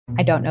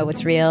I don't know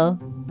what's real.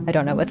 I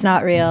don't know what's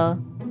not real.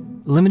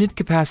 Limited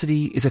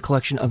Capacity is a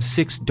collection of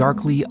 6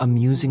 darkly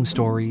amusing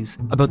stories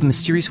about the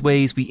mysterious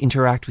ways we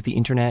interact with the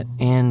internet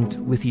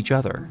and with each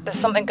other.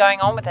 There's something going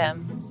on with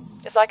him.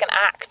 It's like an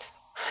act.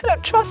 I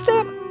don't trust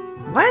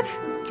him. What?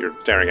 You're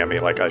staring at me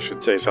like I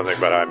should say something,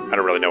 but I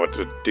don't really know what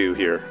to do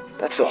here.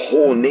 That's the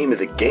whole name of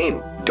the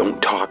game.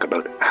 Don't talk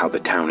about how the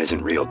town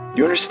isn't real.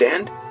 You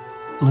understand?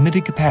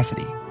 Limited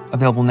Capacity.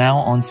 Available now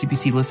on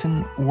CBC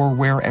Listen or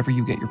wherever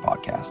you get your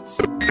podcasts.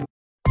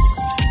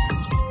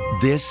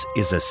 This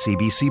is a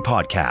CBC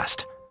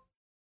podcast.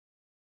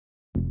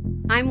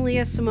 I'm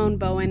Leah Simone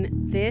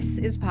Bowen. This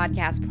is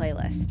Podcast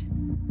Playlist.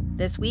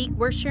 This week,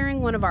 we're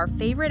sharing one of our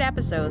favorite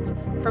episodes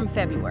from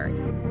February.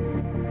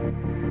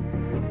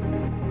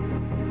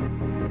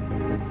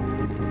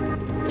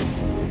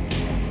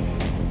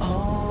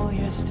 Oh,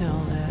 your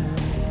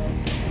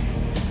stillness,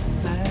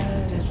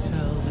 let it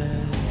fill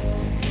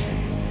this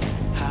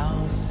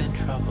house in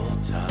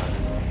troubled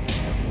times.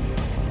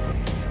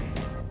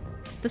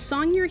 The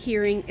song you're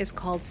hearing is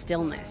called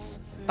Stillness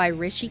by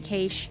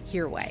Hrishikesh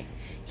Hirway.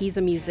 He's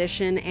a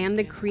musician and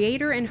the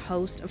creator and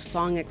host of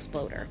Song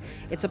Exploder.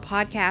 It's a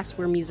podcast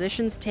where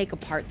musicians take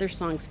apart their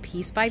songs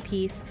piece by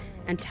piece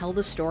and tell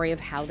the story of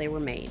how they were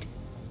made.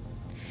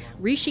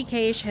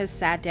 Hrishikesh has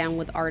sat down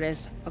with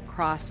artists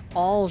across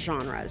all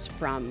genres,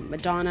 from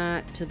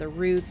Madonna to The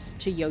Roots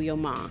to Yo-Yo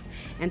Ma.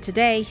 And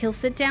today, he'll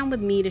sit down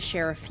with me to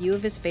share a few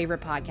of his favorite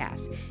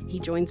podcasts.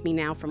 He joins me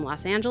now from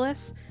Los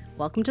Angeles.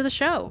 Welcome to the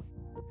show.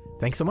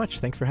 Thanks so much.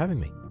 Thanks for having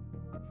me.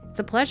 It's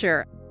a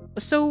pleasure.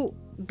 So,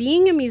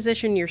 being a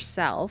musician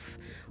yourself,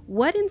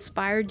 what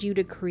inspired you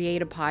to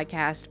create a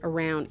podcast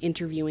around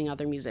interviewing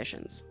other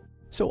musicians?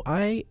 So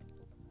I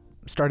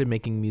started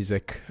making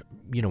music,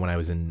 when I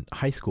was in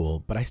high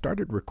school, but I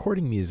started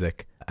recording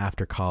music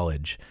after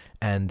college.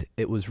 And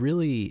it was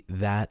really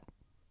that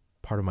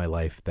part of my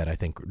life that I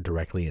think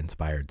directly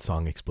inspired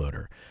Song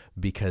Exploder,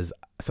 because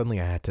suddenly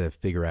I had to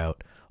figure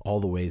out all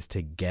the ways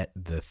to get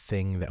the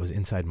thing that was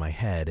inside my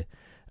head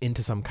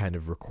into some kind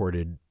of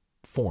recorded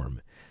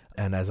form.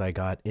 And as I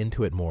got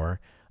into it more,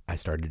 I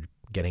started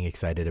getting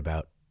excited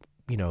about,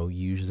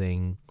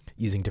 using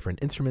different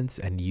instruments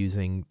and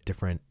using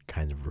different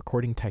kinds of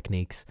recording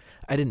techniques.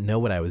 I didn't know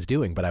what I was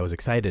doing, but I was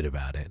excited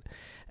about it.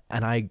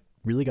 And I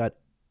really got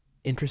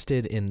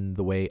interested in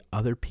the way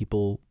other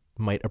people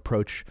might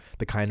approach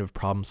the kind of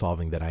problem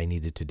solving that I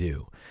needed to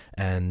do.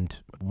 And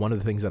one of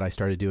the things that I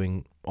started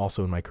doing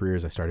also in my career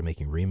is I started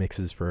making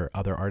remixes for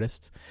other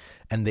artists,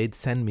 and they'd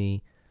send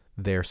me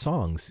their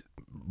songs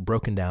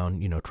broken down,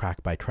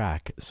 track by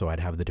track, so I'd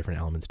have the different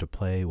elements to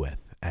play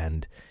with.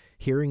 And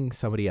hearing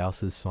somebody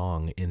else's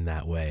song in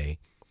that way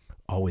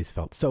always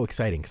felt so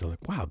exciting, because I was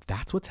like, wow,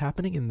 that's what's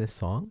happening in this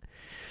song?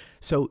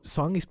 So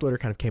Song Exploder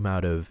kind of came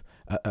out of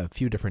a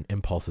few different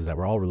impulses that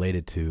were all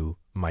related to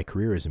my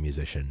career as a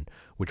musician,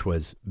 which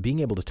was being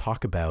able to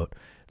talk about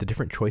the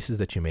different choices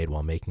that you made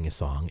while making a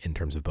song in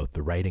terms of both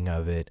the writing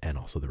of it and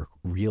also the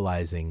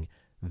realizing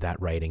that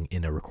writing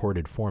in a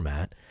recorded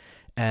format.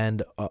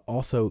 And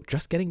also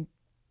just getting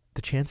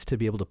the chance to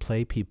be able to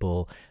play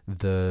people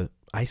the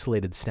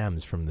isolated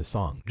stems from the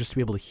song, just to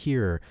be able to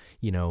hear,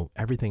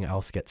 everything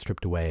else get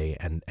stripped away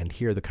and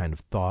hear the kind of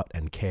thought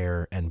and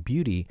care and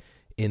beauty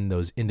in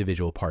those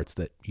individual parts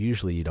that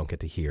usually you don't get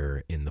to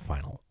hear in the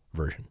final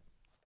version.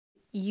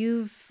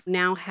 You've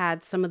now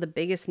had some of the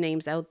biggest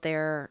names out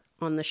there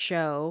on the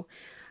show,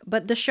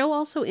 but the show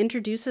also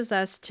introduces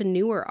us to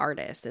newer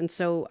artists. And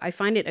so I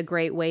find it a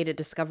great way to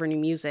discover new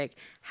music.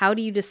 How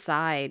do you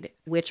decide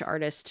which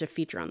artists to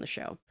feature on the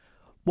show?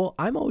 Well,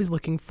 I'm always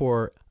looking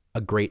for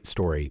a great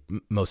story,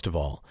 most of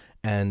all.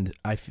 And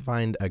I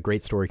find a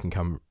great story can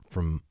come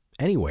from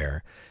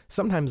anywhere.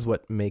 Sometimes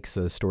what makes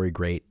a story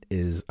great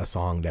is a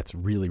song that's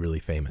really, really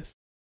famous.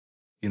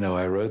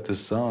 I wrote this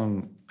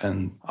song,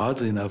 and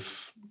oddly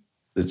enough,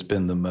 it's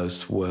been the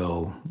most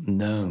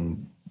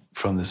well-known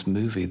from this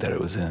movie that it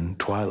was in,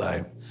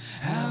 Twilight.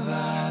 Have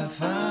I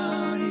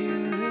found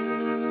you?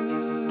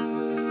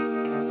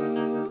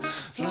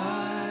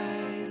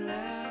 Fly,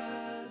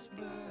 last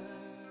bird.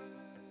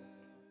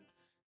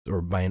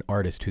 Or by an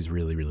artist who's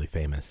really, really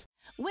famous.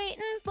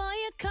 Waiting for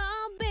your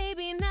call,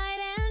 baby, night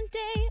and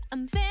day.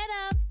 I'm fed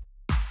up.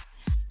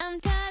 I'm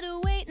tired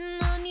of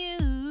waiting on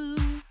you.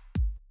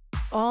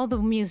 All the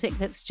music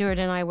that Stuart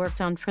and I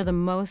worked on, for the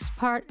most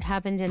part,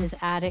 happened in his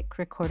attic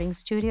recording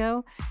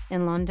studio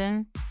in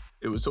London.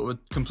 It was sort of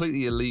a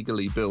completely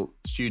illegally built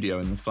studio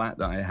in the flat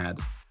that I had.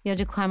 You had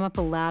to climb up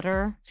a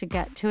ladder to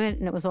get to it,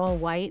 and it was all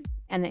white,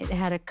 and it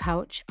had a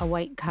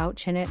white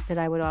couch in it that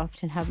I would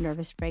often have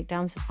nervous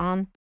breakdowns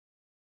on.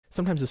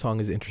 Sometimes a song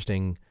is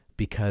interesting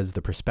because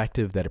the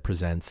perspective that it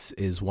presents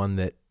is one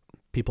that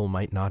people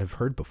might not have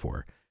heard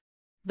before.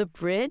 The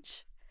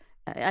bridge,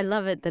 I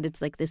love it that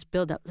it's like this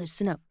build up.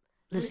 Listen up,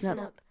 listen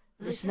up,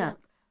 listen up.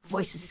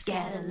 Voices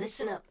scatter,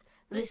 listen up,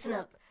 listen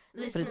up.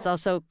 But it's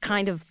also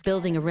kind of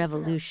building a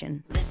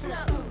revolution. Listen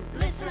up,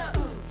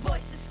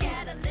 voices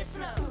scatter,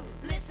 listen up,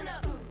 listen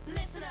up,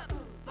 listen up,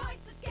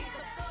 voices scatter.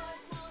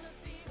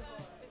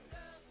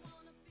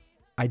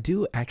 I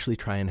do actually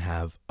try and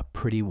have a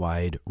pretty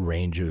wide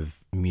range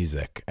of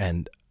music.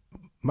 And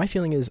my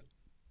feeling is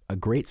a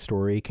great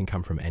story can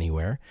come from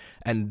anywhere.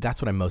 And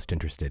that's what I'm most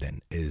interested in,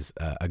 is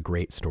a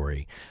great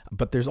story.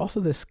 But there's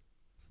also this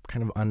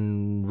kind of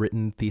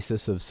unwritten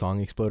thesis of Song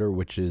Exploder,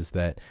 which is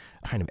that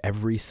kind of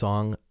every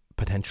song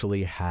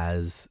potentially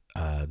has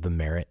the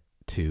merit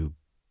to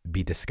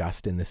be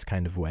discussed in this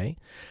kind of way.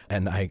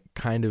 And I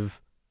kind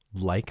of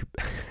like,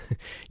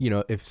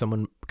 if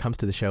someone comes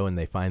to the show and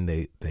they find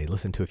they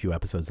listen to a few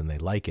episodes and they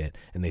like it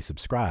and they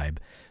subscribe,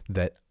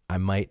 that I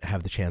might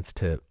have the chance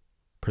to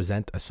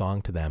present a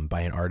song to them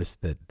by an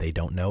artist that they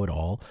don't know at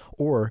all,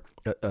 or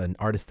an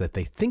artist that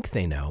they think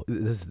they know.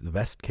 This is the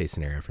best case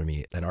scenario for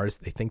me. An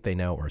artist they think they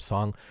know, or a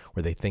song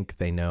where they think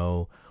they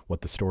know what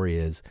the story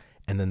is,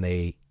 and then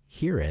they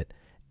hear it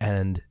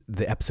and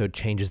the episode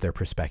changes their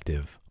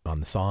perspective on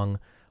the song,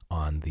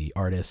 on the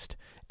artist,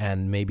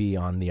 and maybe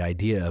on the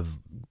idea of,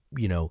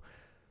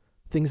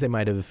 things they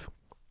might have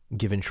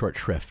given short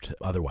shrift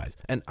otherwise.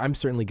 And I'm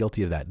certainly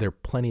guilty of that. There are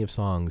plenty of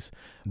songs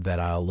that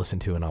I'll listen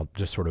to and I'll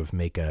just sort of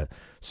make a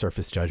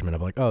surface judgment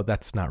of like, oh,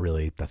 that's not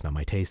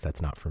my taste.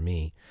 That's not for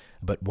me.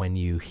 But when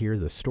you hear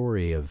the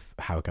story of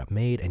how it got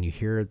made and you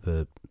hear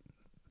the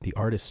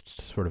artist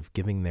sort of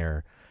giving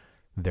their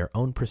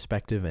own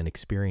perspective and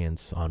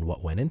experience on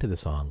what went into the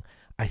song,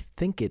 I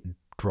think it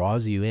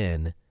draws you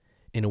in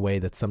a way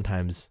that's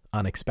sometimes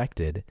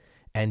unexpected,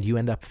 and you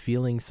end up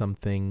feeling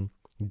something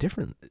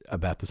different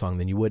about the song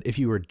than you would if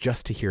you were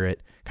just to hear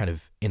it kind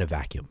of in a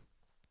vacuum.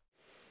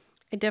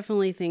 I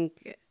definitely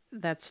think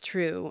that's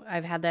true.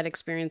 I've had that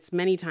experience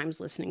many times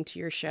listening to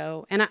your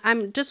show. And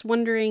I'm just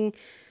wondering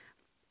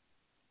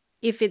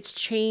if it's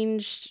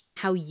changed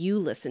how you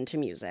listen to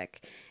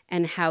music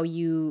and how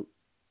you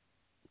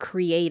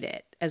create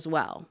it as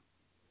well.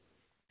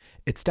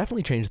 It's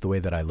definitely changed the way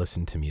that I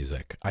listen to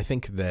music. I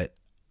think that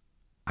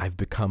I've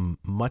become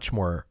much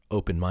more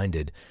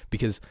open-minded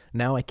because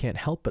now I can't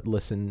help but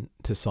listen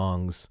to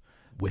songs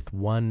with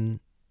one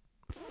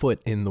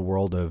foot in the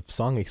world of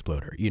Song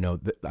Exploder.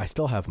 I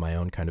still have my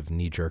own kind of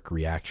knee-jerk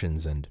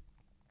reactions and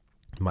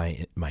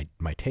my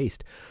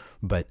taste,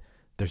 but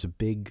there's a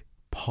big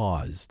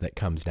pause that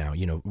comes now,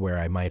 where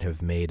I might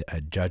have made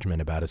a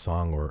judgment about a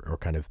song or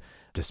kind of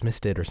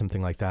dismissed it or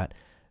something like that.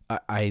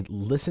 I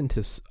listen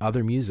to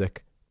other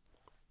music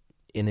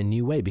in a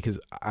new way because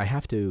I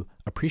have to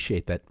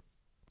appreciate that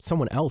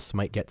someone else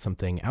might get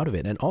something out of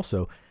it. And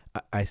also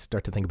I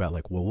start to think about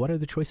like, well, what are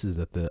the choices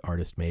that the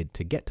artist made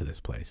to get to this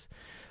place?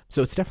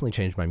 So it's definitely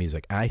changed my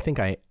music. I think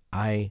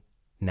I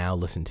now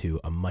listen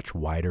to a much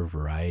wider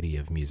variety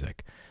of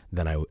music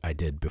than I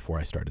did before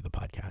I started the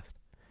podcast.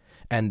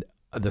 And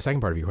the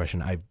second part of your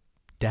question, I've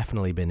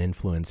definitely been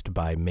influenced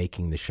by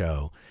making the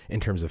show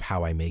in terms of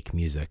how I make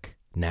music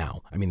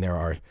now. I mean, there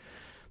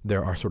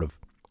are sort of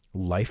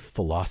life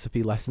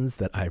philosophy lessons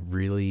that I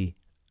really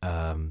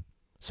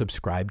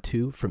subscribe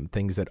to from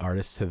things that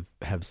artists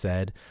have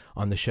said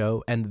on the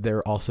show. And there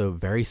are also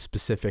very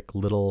specific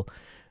little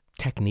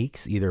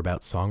techniques, either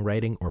about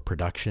songwriting or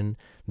production,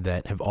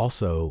 that have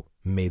also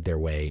made their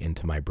way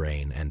into my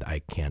brain and I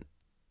can't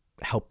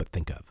help but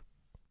think of.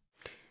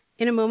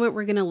 In a moment,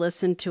 we're going to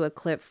listen to a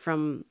clip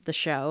from the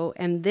show,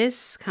 and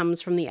this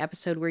comes from the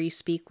episode where you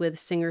speak with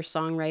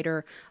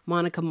singer-songwriter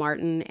Monica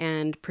Martin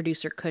and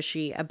producer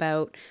Cushy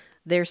about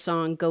their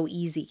song Go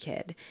Easy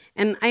Kid.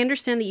 And I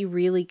understand that you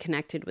really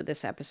connected with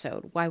this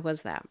episode. Why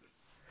was that?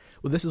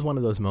 Well, this is one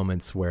of those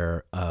moments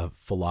where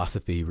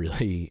philosophy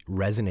really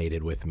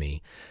resonated with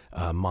me.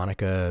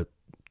 Monica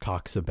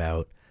talks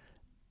about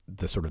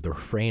the sort of the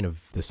refrain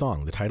of the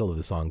song, the title of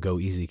the song, Go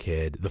Easy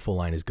Kid. The full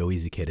line is, Go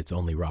Easy Kid, it's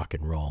only rock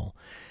and roll.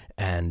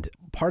 And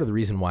part of the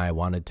reason why I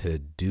wanted to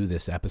do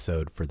this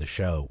episode for the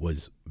show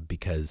was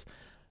because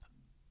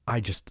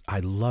I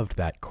loved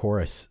that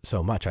chorus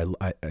so much.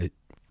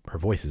 Her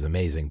voice is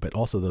amazing, but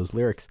also those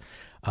lyrics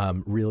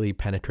really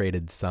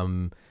penetrated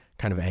some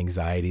kind of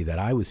anxiety that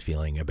I was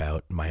feeling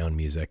about my own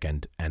music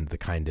and the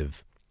kind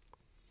of,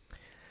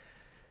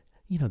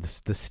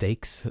 the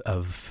stakes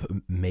of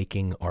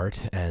making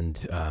art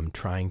and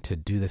trying to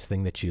do this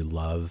thing that you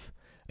love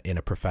in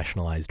a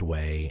professionalized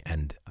way,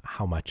 and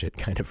how much it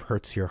kind of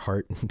hurts your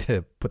heart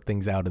to put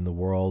things out in the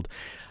world.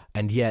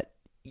 And yet,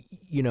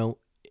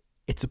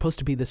 it's supposed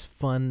to be this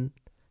fun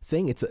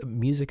thing.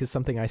 Music is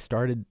something I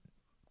started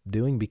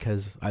doing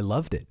because I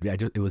loved it.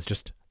 It was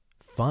just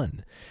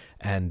fun.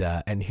 And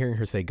hearing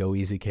her say, Go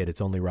Easy Kid,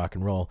 it's only rock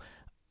and roll,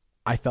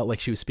 I felt like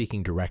she was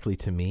speaking directly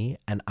to me,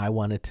 and I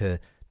wanted to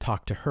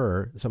talk to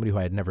her, somebody who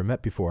I had never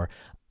met before,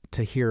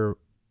 to hear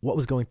what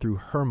was going through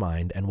her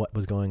mind and what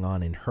was going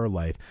on in her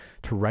life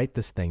to write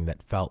this thing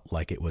that felt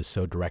like it was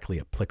so directly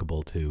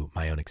applicable to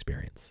my own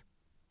experience.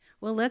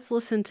 Well, let's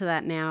listen to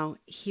that now.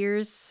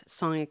 Here's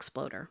Song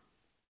Exploder.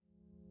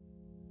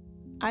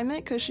 I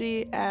met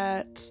Cushy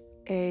at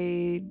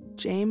a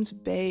James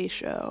Bay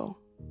show.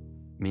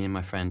 Me and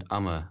my friend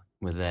Amma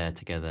were there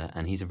together,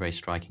 and he's a very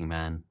striking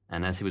man.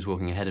 And as he was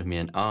walking ahead of me,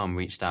 an arm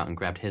reached out and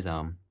grabbed his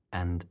arm,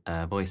 and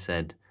a voice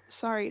said,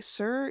 Sorry,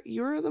 sir,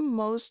 you're the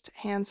most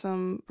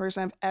handsome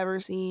person I've ever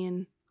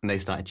seen And they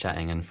started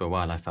chatting, and for a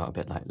while I felt a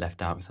bit like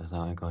left out because I was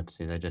like, oh God,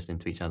 so they're just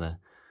into each other.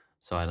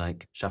 So I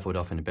like shuffled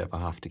off in a bit of a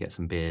huff to get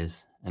some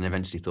beers, and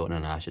eventually thought,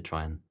 no, I should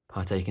try and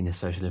partake in this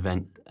social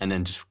event. And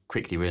then just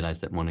quickly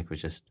realised that Monica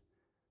was just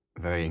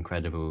a very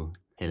incredible,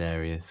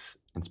 hilarious,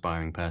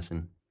 inspiring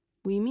person.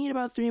 We meet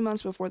about 3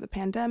 months before the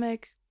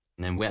pandemic.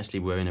 And then we actually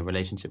were in a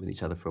relationship with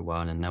each other for a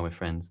while, and now we're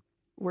friends.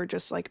 We're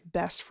just like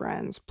best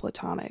friends,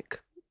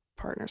 platonic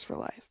partners for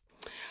life.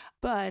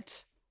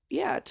 But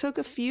yeah, it took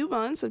a few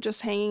months of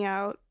just hanging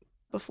out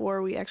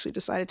before we actually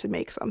decided to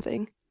make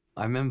something.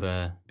 I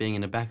remember being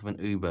in the back of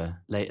an Uber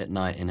late at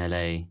night in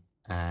LA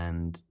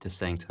and just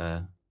saying to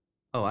her,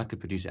 oh, I could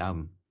produce your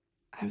album.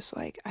 I was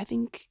like, I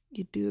think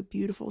you'd do a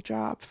beautiful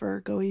job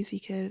for Go Easy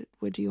Kid.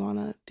 Would you want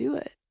to do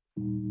it?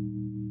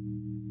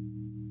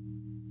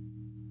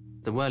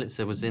 The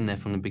Wurlitzer was in there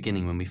from the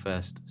beginning when we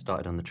first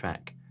started on the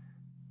track.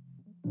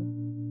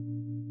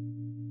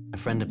 A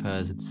friend of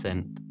hers had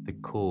sent the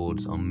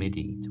chords on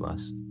MIDI to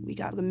us. We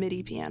got the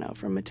MIDI piano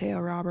from Mateo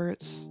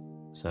Roberts.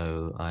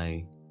 So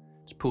I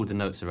just pulled the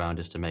notes around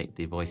just to make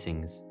the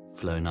voicings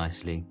flow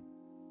nicely.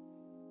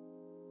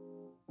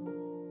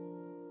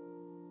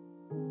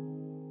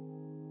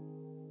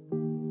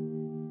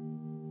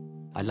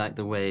 I like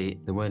the way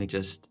the Whirly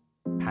just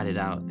padded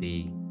out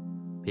the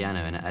piano,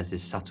 and it has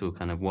this subtle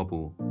kind of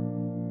wobble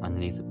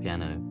underneath the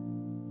piano.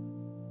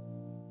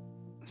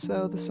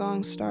 So the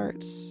song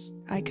starts,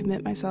 I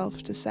commit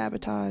myself to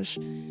sabotage.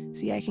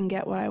 See, I can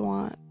get what I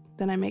want.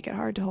 Then I make it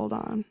hard to hold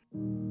on.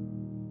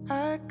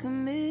 I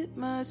commit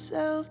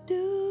myself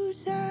to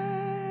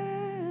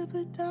sabotage.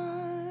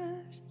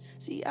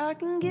 See, I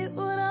can get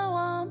what I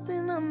want,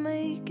 then I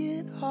make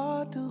it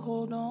hard to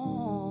hold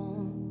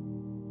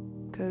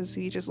on. Because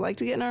you just like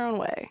to get in our own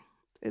way.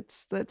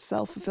 It's that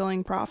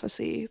self-fulfilling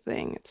prophecy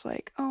thing. It's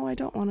like, oh, I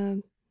don't want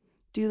to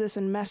do this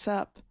and mess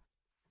up.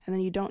 And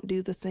then you don't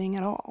do the thing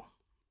at all,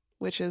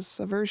 which is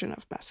a version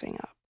of messing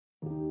up.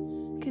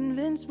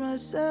 Convince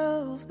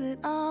myself that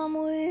I'm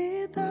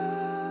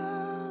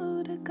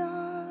without a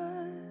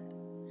God,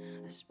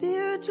 a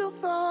spiritual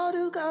fraud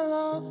who got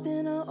lost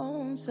in her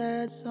own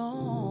sad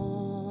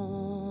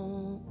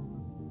song.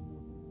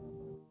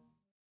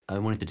 I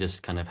wanted to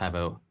just kind of have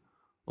a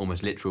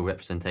almost literal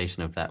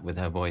representation of that, with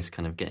her voice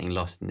kind of getting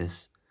lost in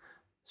this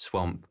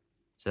swamp.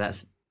 So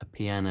that's a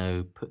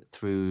piano put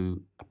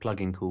through a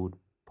plugin called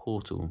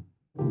Portal.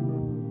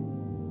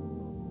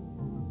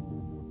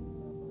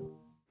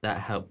 That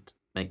helped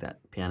make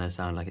that piano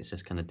sound like it's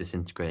just kind of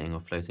disintegrating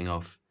or floating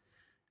off.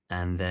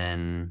 And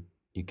then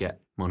you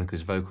get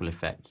Monica's vocal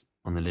effect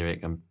on the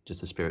lyric, I'm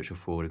just a spiritual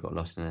fool who got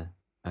lost in her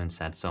own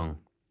sad song.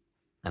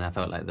 And I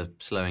felt like the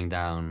slowing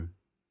down,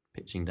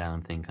 pitching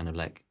down thing kind of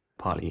like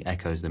partly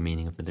echoes the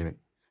meaning of the lyric.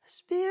 A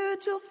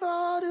spiritual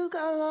fraud who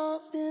got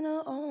lost in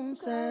her own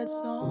sad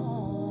song.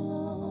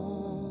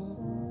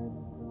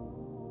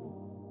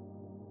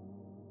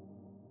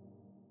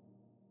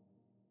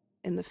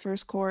 In the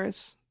first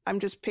chorus, I'm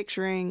just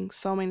picturing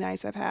so many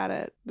nights I've had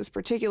at this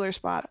particular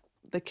spot,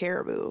 the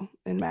Caribou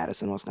in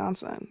Madison,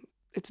 Wisconsin.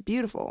 It's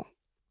beautiful.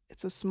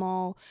 It's a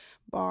small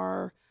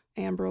bar,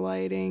 amber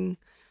lighting.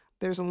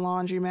 There's a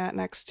laundromat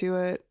next to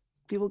it.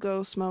 People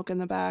go smoke in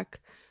the back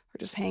or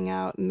just hang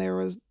out, and there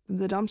was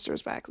the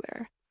dumpsters back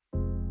there.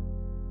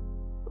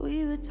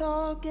 We were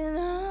talking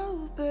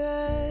out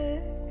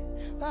back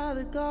by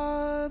the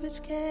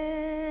garbage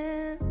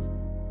cans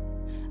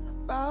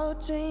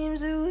about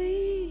dreams that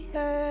we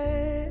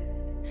had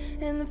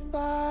in the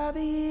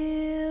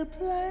 5-year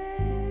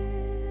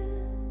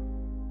plan.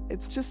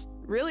 It's just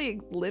really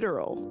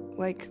literal.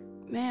 Like,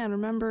 man,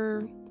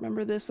 remember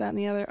this, that, and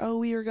the other. Oh,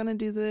 we were going to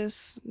do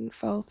this and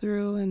fell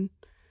through, and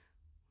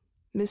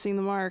missing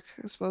the mark,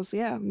 I suppose.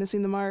 Yeah,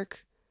 missing the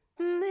mark.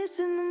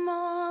 Missing the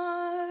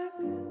mark,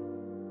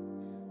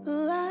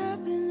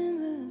 laughing in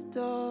the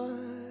dark.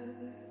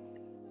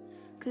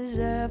 'Cause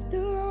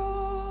after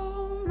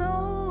all,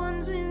 no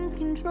one's in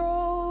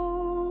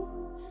control.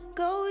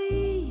 Go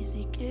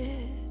easy,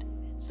 kid,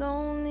 it's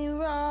only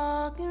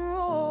rock and roll.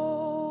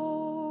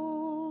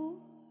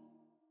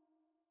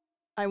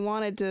 I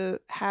wanted to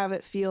have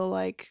it feel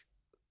like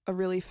a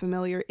really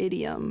familiar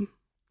idiom.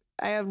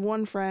 I had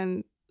one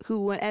friend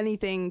who, when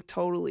anything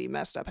totally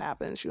messed up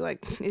happens, she was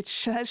like, it's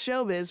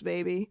showbiz,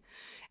 baby.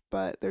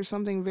 But there's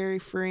something very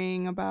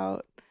freeing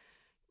about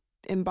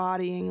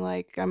embodying,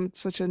 like, I'm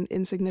such an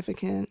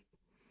insignificant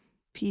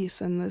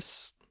piece in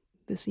this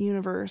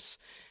universe.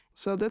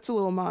 So that's a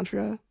little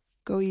mantra.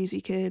 Go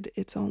easy, kid.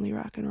 It's only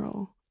rock and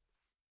roll.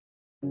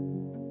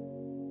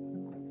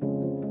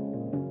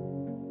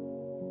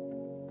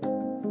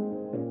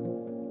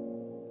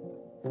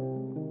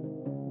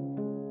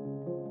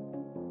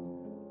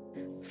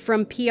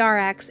 From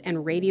PRX and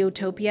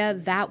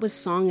Radiotopia, that was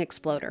Song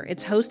Exploder.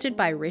 It's hosted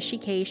by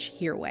Hrishikesh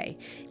Hirway.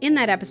 In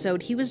that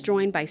episode, he was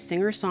joined by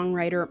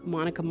singer-songwriter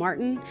Monica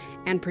Martin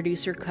and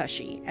producer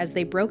Cushy as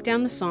they broke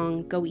down the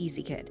song Go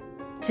Easy Kid.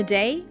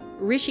 Today,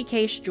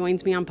 Hrishikesh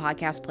joins me on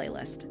Podcast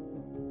Playlist.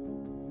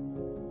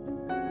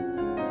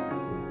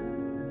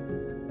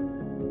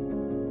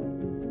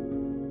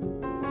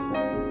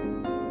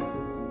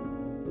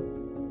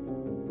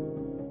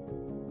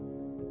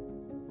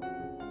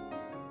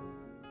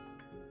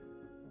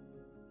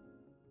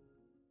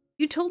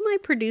 told my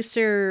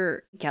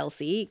producer,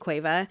 Kelsey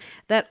Cueva,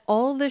 that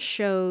all the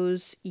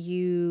shows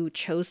you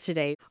chose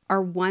today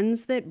are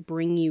ones that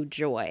bring you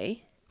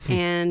joy.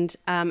 And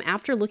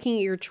after looking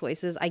at your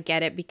choices, I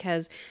get it,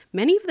 because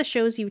many of the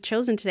shows you've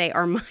chosen today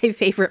are my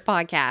favorite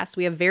podcasts.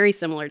 We have very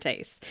similar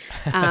tastes.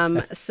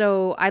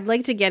 So I'd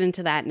like to get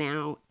into that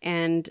now.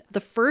 And the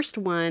first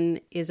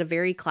one is a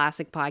very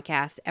classic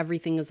podcast,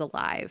 Everything is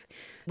Alive.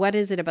 What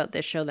is it about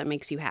this show that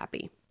makes you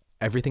happy?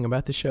 Everything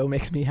about the show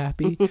makes me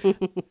happy.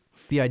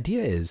 The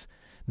idea is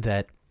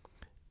that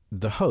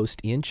the host,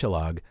 Ian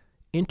Chillag,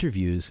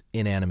 interviews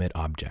inanimate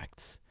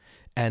objects.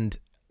 And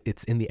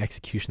it's in the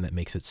execution that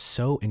makes it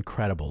so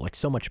incredible, like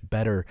so much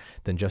better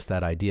than just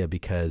that idea,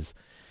 because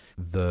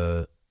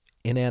the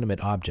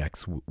inanimate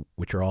objects,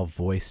 which are all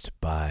voiced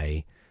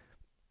by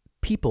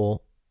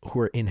people who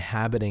are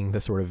inhabiting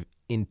the sort of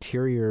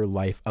interior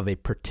life of a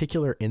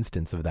particular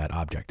instance of that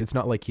object. It's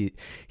not like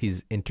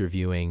he's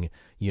interviewing,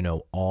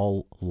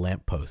 all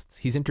lampposts.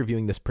 He's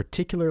interviewing this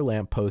particular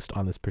lamppost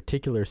on this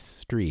particular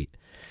street.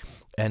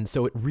 And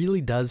so it really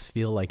does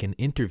feel like an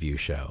interview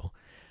show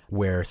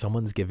where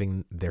someone's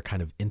giving their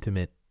kind of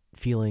intimate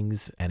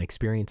feelings and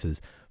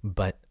experiences,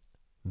 but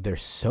they're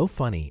so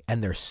funny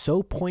and they're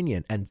so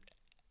poignant. And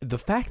the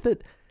fact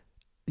that,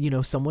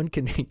 someone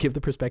can give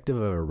the perspective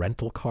of a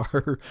rental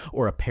car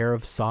or a pair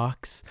of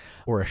socks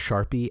or a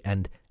Sharpie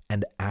and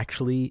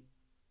actually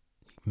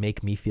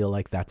make me feel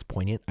like that's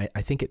poignant,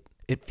 I think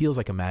it feels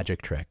like a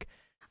magic trick.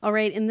 All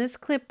right, in this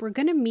clip, we're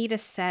going to meet a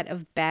set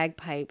of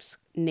bagpipes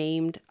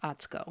named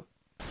Atsuko.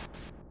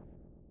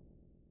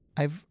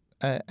 I've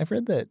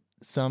read that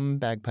some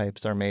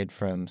bagpipes are made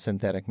from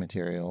synthetic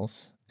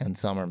materials and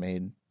some are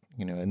made,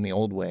 in the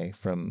old way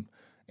from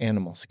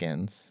animal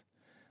skins.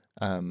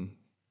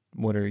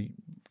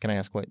 Can I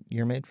ask what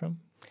you're made from?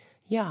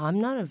 Yeah, I'm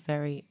not a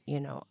very,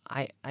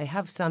 I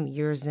have some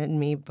years in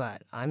me,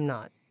 but I'm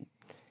not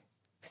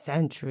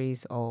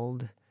centuries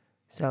old.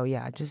 So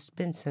yeah, just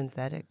been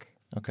synthetic.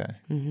 Okay.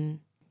 Mm-hmm. Do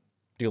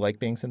you like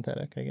being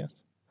synthetic, I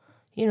guess?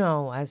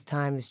 As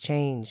times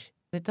change,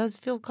 it does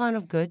feel kind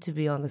of good to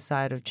be on the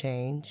side of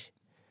change,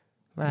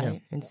 right? Yeah.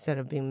 Instead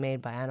of being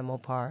made by animal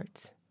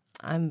parts.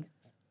 I'm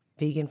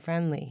vegan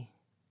friendly.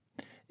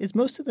 Is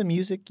most of the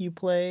music you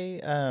play,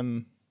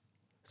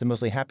 is it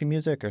mostly happy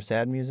music or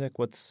sad music?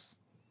 What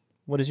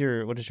does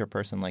your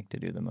person like to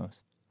do the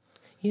most?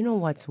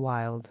 What's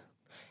wild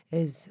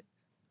is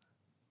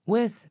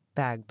with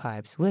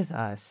bagpipes, with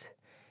us,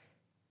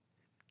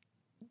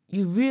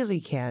 you really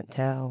can't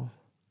tell.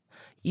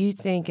 You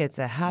think it's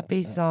a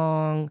happy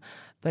song,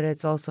 but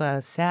it's also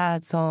a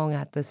sad song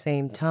at the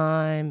same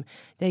time.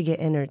 They get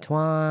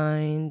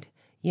intertwined.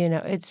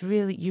 It's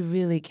really, you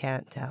really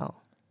can't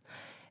tell.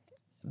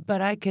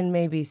 But I can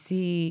maybe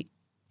see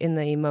in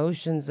the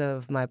emotions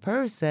of my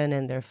person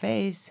and their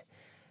face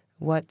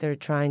what they're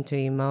trying to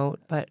emote,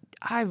 but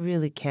I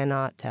really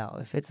cannot tell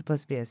if it's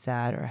supposed to be a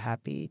sad or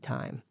happy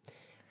time.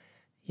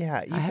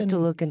 Yeah, I have to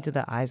look into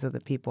the eyes of the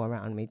people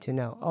around me to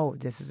know, oh,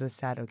 this is a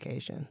sad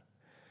occasion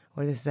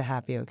or this is a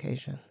happy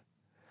occasion.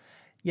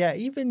 Yeah,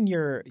 even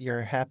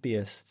your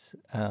happiest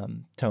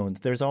tones,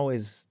 there's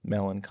always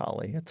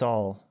melancholy. It's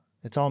all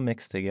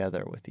mixed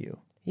together with you.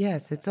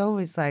 Yes, it's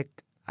always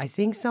like, I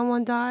think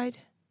someone died.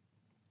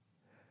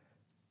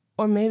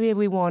 Or maybe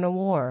we won a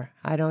war.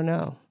 I don't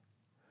know.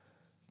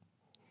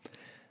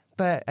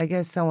 But I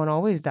guess someone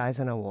always dies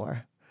in a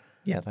war.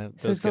 Yeah.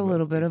 So it's a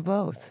little bit of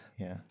both.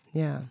 Yeah.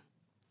 Yeah.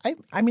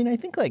 I mean, I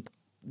think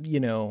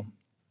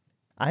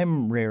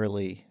I'm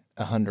rarely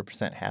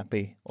 100%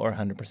 happy or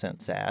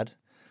 100% sad.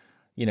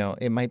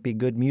 It might be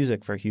good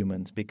music for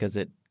humans because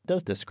it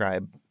does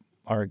describe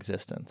our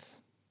existence.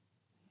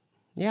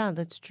 Yeah,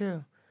 that's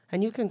true.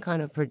 And you can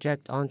kind of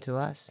project onto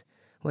us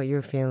what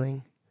you're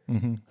feeling.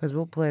 Because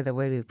we'll play the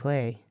way we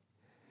play.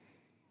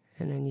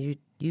 And then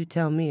you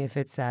tell me if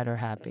it's sad or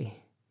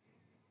happy.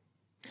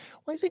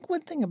 Well, I think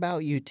one thing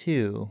about you,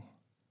 too,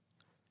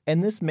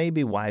 and this may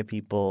be why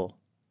people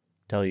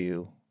tell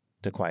you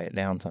to quiet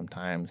down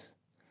sometimes,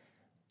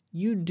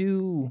 you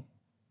do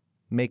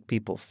make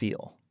people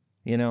feel,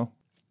 You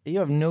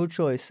have no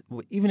choice,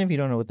 even if you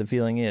don't know what the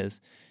feeling is,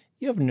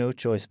 you have no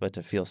choice but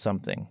to feel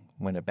something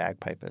when a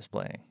bagpipe is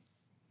playing.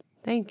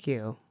 Thank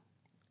you.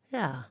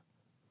 Yeah.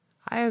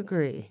 I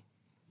agree.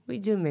 We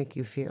do make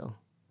you feel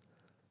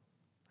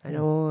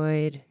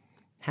annoyed,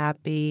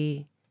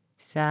 happy,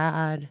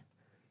 sad,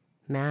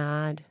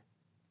 mad.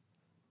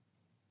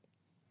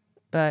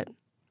 But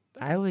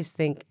I always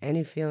think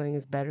any feeling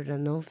is better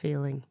than no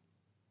feeling.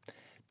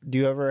 Do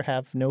you ever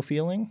have no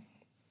feeling?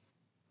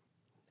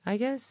 I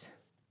guess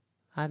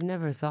I've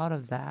never thought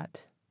of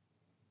that.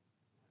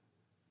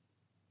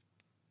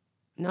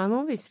 No, I'm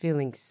always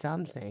feeling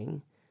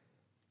something.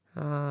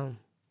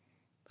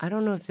 I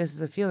don't know if this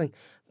is a feeling,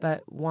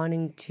 but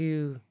wanting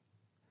to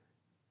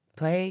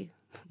play,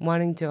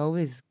 wanting to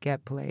always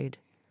get played.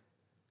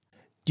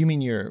 Do you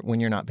mean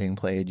when you're not being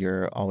played,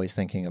 you're always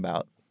thinking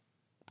about,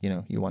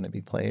 you want to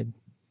be played?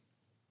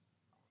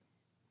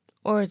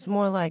 Or it's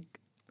more like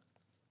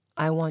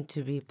I want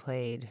to be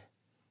played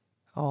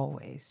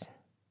always.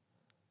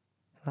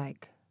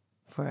 like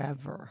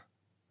forever.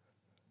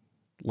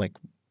 Like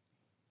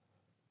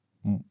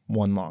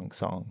one long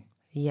song.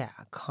 Yeah,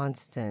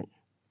 constant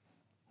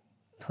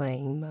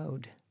playing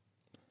mode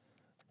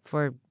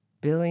for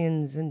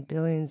billions and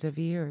billions of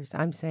years.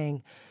 I'm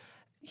saying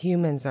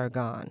humans are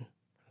gone,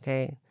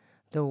 okay?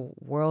 The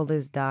world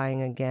is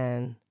dying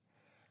again.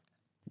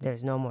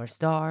 There's no more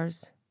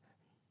stars.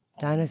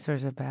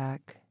 Dinosaurs are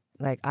back.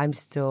 Like, I'm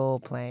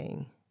still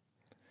playing.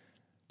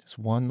 Just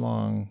one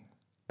long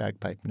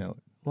bagpipe note.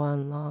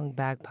 One long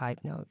bagpipe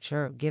note.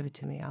 Sure, give it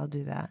to me. I'll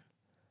do that.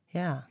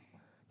 Yeah.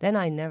 Then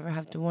I never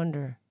have to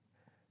wonder,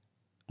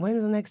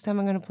 when's the next time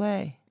I'm going to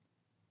play?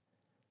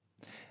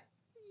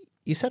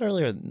 You said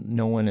earlier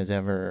no one has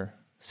ever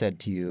said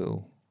to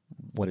you,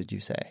 what did you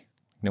say?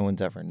 No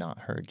one's ever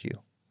not heard you.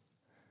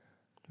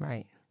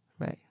 Right.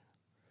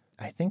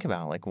 I think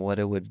about like what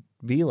it would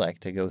be like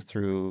to go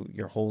through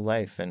your whole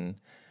life and,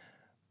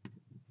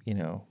 you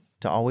know,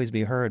 to always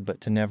be heard,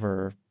 but to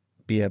never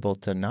be able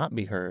to not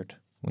be heard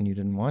when you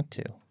didn't want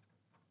to.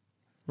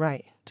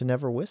 Right. To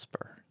never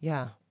whisper.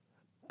 Yeah.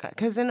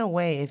 Because in a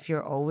way, if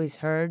you're always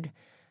heard,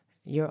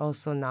 you're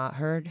also not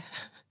heard.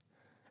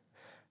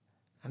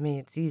 I mean,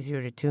 it's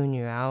easier to tune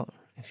you out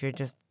if you're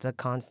just the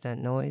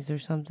constant noise or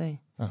something.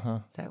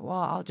 It's like, well,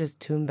 I'll just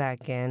tune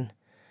back in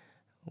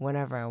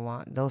whenever I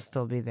want. They'll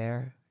still be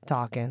there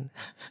talking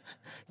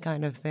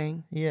kind of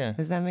thing. Yeah.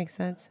 Does that make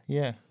sense?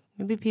 Yeah.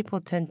 Maybe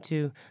people tend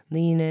to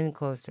lean in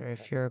closer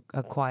if you're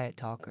a quiet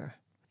talker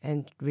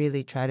and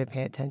really try to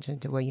pay attention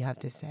to what you have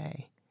to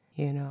say,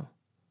 you know?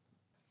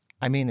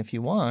 I mean, if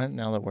you want,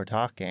 now that we're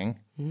talking,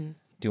 do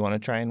you want to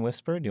try and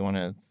whisper? Do you want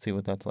to see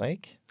what that's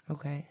like?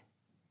 Okay.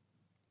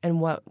 And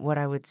what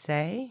I would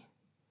say?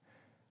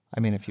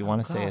 I mean, if you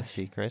want to say a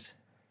secret,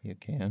 you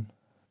can.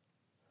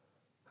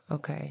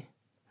 Okay.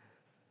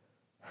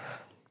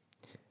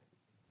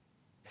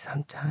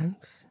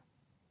 Sometimes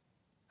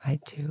I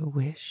do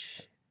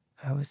wish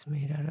I was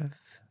made out of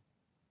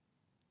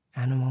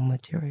animal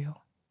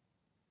material.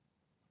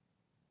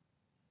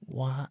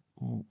 Why?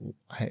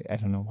 I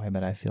don't know why,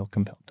 but I feel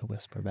compelled to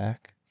whisper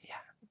back. Yeah.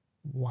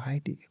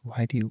 Why do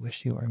you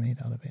wish you were made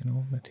out of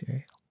animal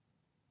material?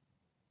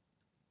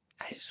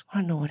 I just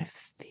want to know what it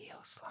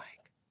feels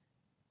like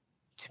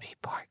to be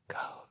part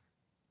goat.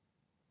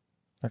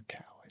 Or cow,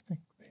 I think.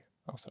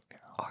 Also cow.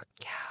 Or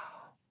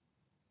cow.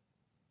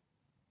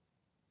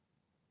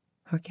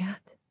 Or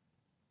cat.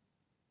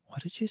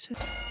 What did you say?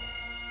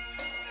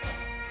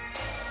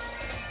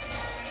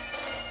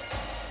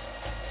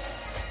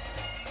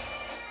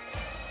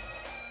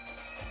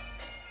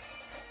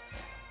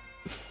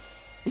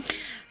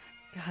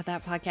 God,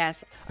 that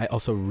podcast. I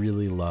also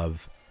really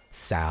love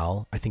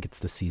Sal. I think it's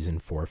the season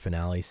 4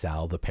 finale.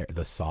 Sal,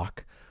 the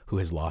sock who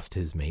has lost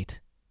his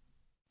mate.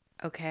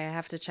 Okay, I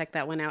have to check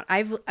that one out.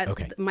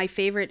 My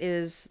favorite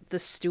is the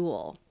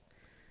stool.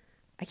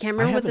 I can't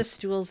remember what the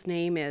stool's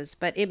name is,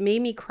 but it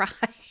made me cry.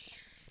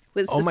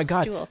 Oh my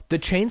God. The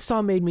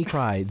chainsaw made me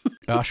cry.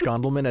 Josh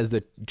Gondelman as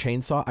the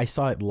chainsaw. I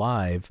saw it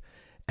live,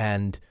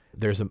 and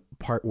there's a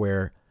part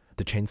where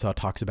the chainsaw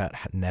talks about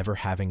never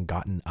having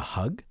gotten a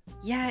hug.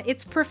 Yeah,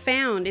 it's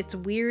profound. It's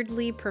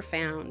weirdly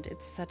profound.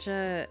 It's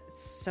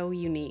so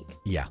unique.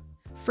 Yeah.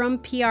 From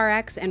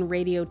PRX and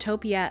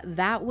Radiotopia,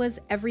 that was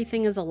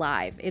Everything is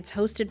Alive. It's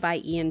hosted by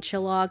Ian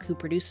Chillog, who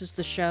produces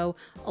the show,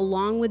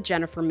 along with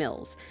Jennifer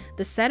Mills.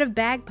 The set of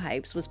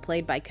bagpipes was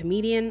played by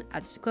comedian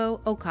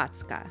Atsuko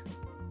Okatsuka.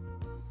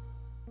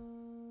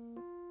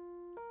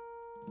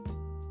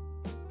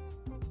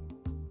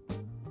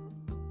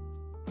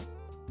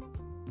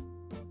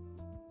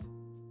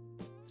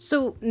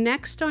 So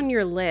next on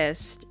your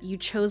list, you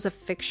chose a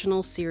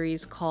fictional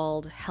series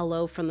called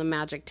Hello from the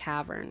Magic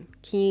Tavern.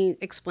 Can you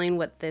explain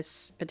what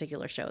this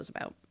particular show is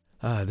about?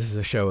 This is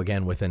a show,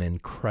 again, with an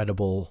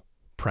incredible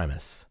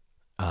premise.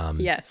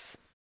 Yes.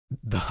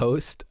 The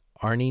host,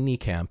 Arnie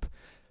Niekamp,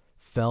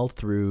 fell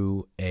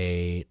through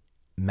a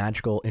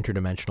magical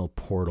interdimensional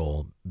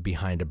portal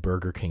behind a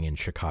Burger King in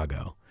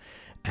Chicago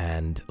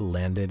and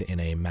landed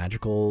in a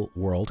magical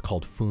world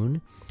called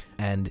Foon.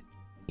 And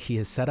he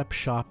has set up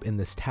shop in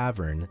this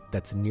tavern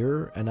that's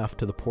near enough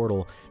to the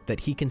portal that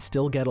he can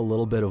still get a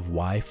little bit of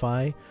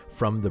Wi-Fi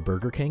from the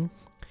Burger King.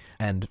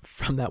 And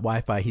from that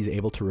Wi-Fi, he's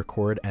able to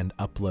record and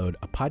upload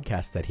a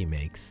podcast that he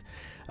makes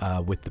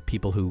with the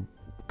people who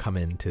come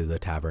into the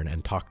tavern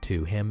and talk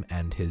to him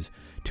and his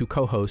two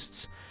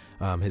co-hosts.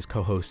 His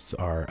co-hosts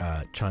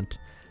are Chunt,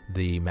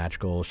 the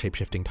magical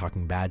shape-shifting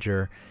talking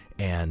badger,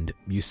 and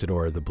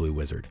Usador, the blue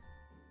wizard.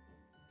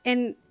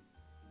 And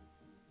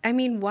I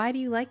mean, why do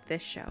you like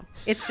this show?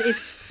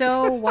 It's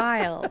so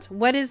wild.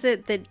 What is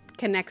it that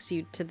connects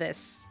you to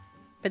this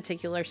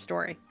particular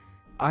story?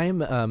 I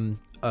am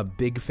a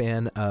big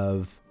fan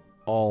of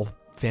all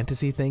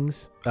fantasy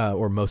things,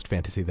 or most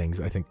fantasy things.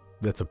 I think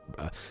that's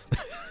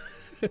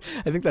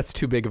I think that's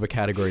too big of a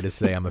category to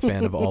say I'm a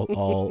fan of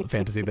all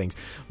fantasy things.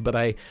 But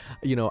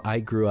I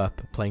grew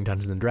up playing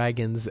Dungeons and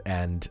Dragons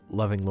and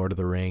loving Lord of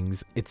the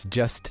Rings. It's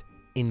just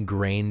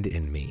ingrained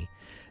in me.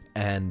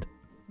 And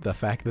the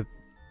fact that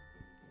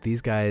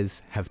these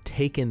guys have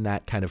taken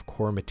that kind of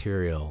core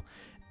material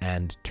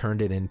and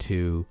turned it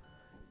into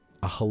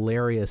a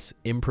hilarious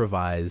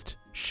improvised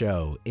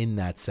show in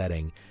that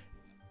setting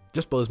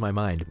just blows my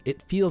mind.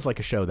 It feels like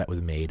a show that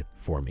was made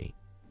for me.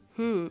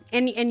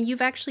 And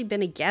you've actually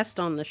been a guest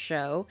on the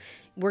show.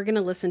 We're going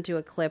to listen to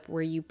a clip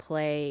where you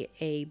play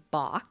a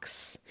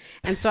box.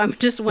 And so I'm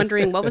just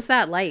wondering, what was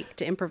that like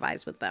to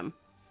improvise with them?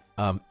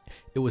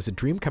 It was a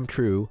dream come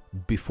true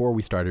before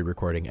we started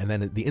recording. And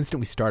then the instant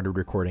we started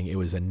recording, it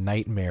was a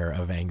nightmare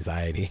of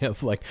anxiety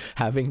of like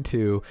having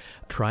to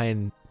try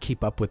and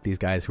keep up with these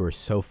guys who are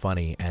so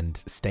funny and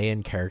stay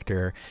in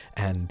character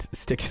and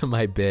stick to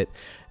my bit,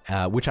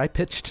 which I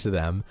pitched to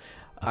them.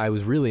 I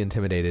was really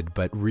intimidated,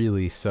 but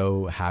really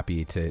so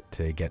happy to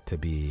get to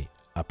be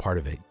a part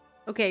of it.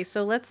 Okay,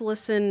 so let's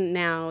listen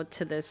now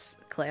to this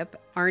clip.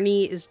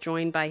 Arnie is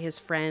joined by his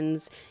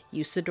friends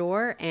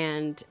Usador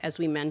and, as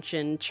we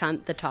mentioned,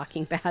 Chunt the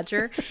talking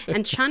badger.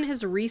 And Chunt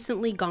has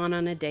recently gone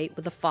on a date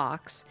with a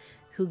fox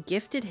who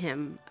gifted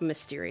him a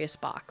mysterious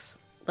box.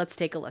 Let's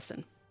take a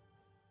listen.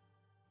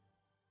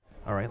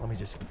 All right, let me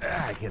just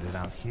get it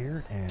out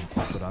here and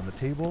put it on the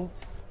table.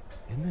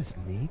 Isn't this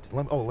neat?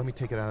 Let me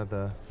take it out of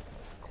the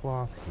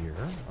cloth here.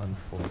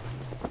 Unfold.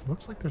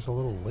 Looks like there's a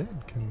little lid.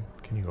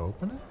 Can you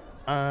open it?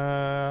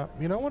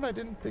 You know what? I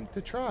didn't think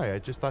to try. I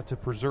just thought to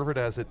preserve it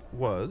as it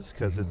was,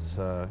 because it's,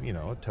 a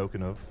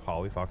token of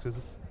Holly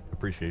Fox's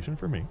appreciation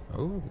for me.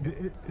 Oh.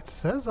 It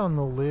says on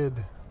the lid,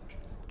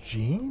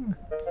 Gene?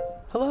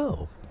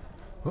 Hello.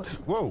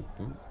 Whoa.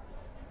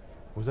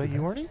 Was that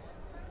you, Arnie?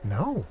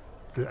 No.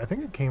 I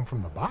think it came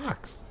from the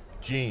box.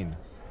 Gene.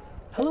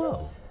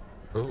 Hello.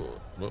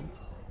 Oh,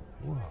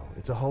 whoa.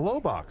 It's a hello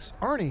box.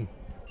 Arnie,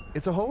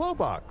 it's a hello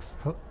box.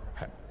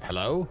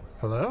 Hello?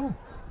 Hello?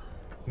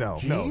 No,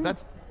 Gene?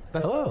 that's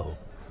hello.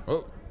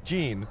 Oh,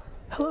 Gene.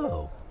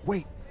 Hello.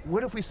 Wait,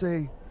 what if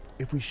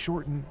we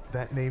shorten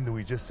that name that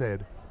we just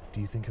said,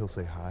 do you think he'll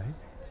say hi?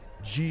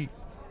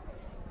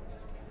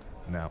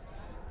 No.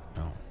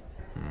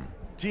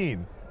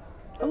 Gene.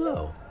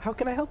 Hello. How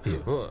can I help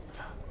you?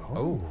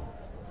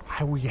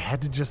 We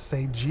had to just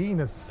say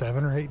Gene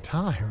 7 or 8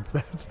 times.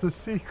 That's the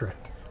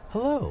secret.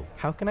 Hello.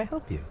 How can I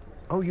help you?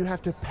 Oh, you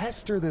have to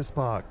pester this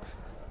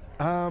box.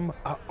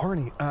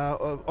 Arnie.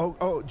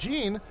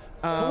 Gene.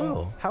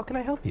 Hello. How can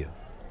I help you?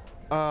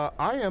 I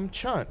am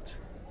Chunt.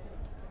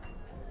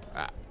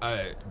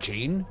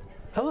 Gene?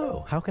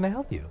 Hello. How can I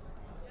help you?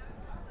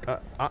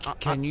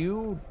 Can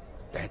you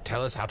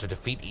tell us how to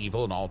defeat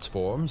evil in all its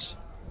forms?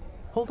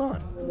 Hold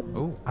on.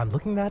 Oh, I'm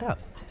looking that up.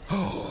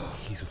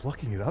 He's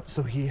looking it up,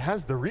 so he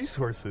has the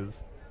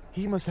resources.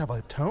 He must have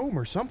a tome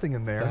or something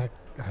in there.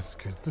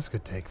 This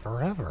could take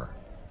forever.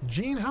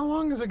 Gene, how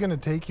long is it going to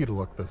take you to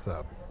look this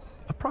up?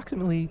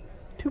 Approximately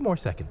 2 more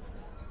seconds.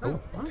 Oh,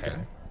 okay.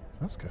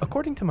 That's good.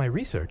 According to my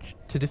research,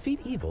 to defeat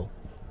evil,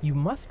 you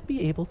must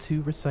be able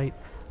to recite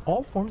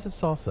all forms of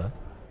salsa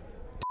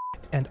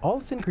and all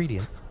its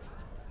ingredients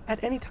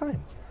at any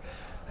time.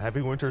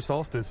 Happy winter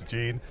solstice,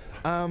 Gene.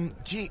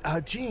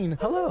 Gene.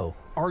 Hello.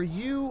 Are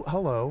you...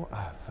 Hello.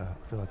 I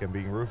feel like I'm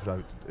being rude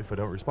if I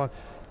don't respond.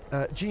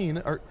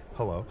 Gene,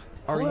 hello.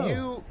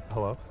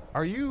 Hello.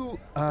 Are you...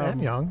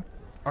 And young.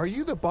 Are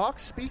you the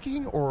box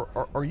speaking,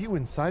 or are you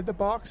inside the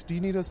box? Do you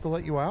need us to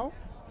let you out?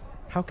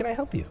 How can I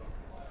help you?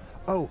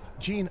 Oh,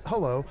 Gene,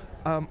 hello.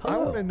 I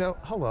want to know...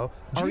 Hello.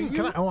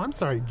 Gene, I'm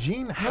sorry.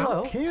 Gene,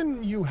 how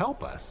can you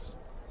help us?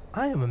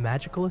 I am a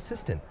magical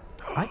assistant.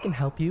 I can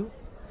help you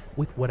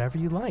with whatever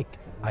you like.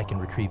 I can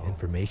retrieve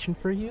information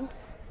for you.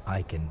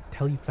 I can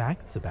tell you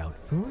facts about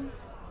food.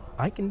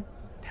 I can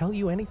tell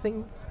you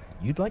anything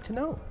you'd like to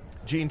know.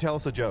 Gene, tell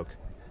us a joke.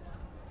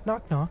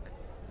 Knock, knock.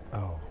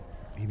 Oh,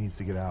 he needs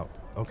to get out.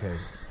 Okay.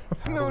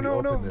 How do we No.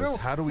 open this?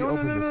 How do we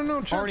open this?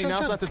 Arnie,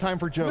 now's not the time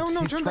for jokes.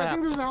 He's Chunt, trapped. I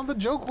think this is how the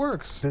joke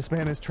works. This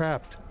man is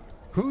trapped.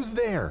 Who's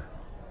there?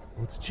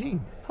 Well, it's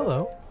Gene.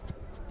 Hello.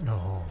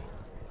 Oh.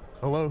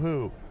 Hello,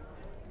 who?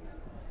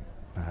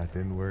 That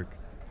didn't work.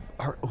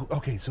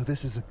 Okay, so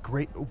this is a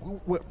great...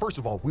 First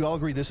of all, we all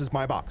agree this is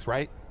my box,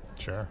 right?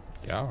 Sure.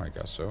 Yeah, I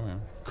guess so, yeah.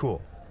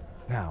 Cool.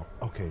 Now,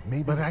 okay,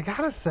 maybe... But I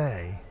gotta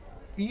say,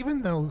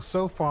 even though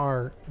so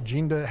far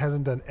Gene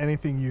hasn't done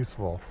anything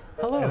useful...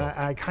 Hello. And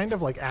I kind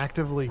of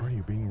actively... Are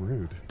you being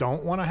rude?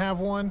 Don't want to have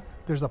one.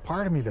 There's a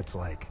part of me that's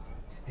like,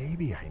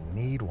 maybe I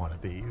need one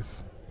of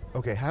these.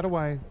 Okay, how do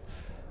I...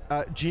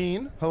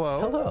 Gene, hello?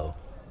 Hello.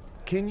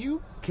 Can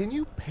you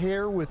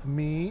pair with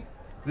me?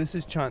 This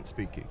is Chunt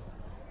speaking.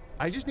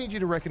 I just need you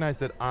to recognize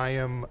that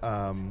I'm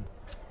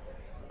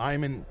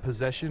in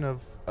possession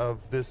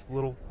of this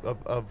little...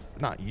 of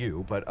not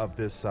you, but of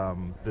this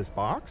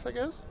box, I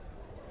guess?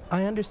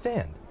 I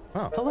understand.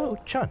 Oh. Hello,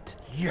 Chunt.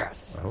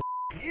 Yes. Oh.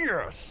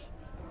 Yes.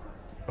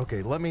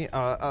 Okay, let me,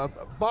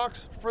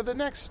 box for the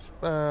next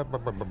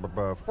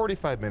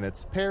 45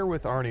 minutes, pair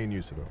with Arnie and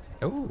Usador.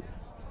 Oh.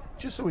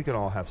 Just so we can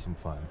all have some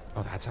fun.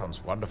 Oh, that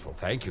sounds wonderful.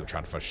 Thank you,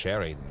 Chunt, for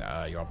sharing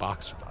your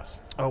box with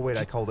us. Oh, wait,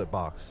 I called it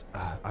box.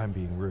 I'm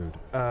being rude.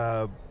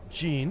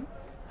 Gene.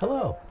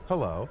 Hello.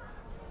 Hello.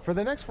 For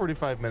the next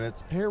 45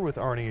 minutes, pair with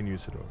Arnie and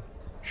Usador.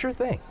 Sure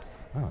thing.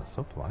 Oh,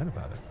 so polite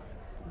about it.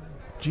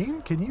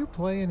 Gene, can you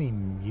play any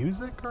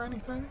music or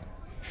anything?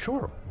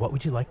 Sure. What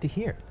would you like to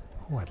hear?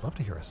 Oh, I'd love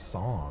to hear a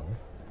song.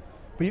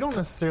 But you don't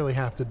necessarily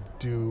have to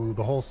do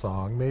the whole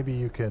song. Maybe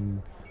you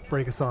can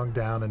break a song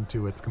down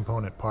into its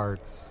component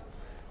parts.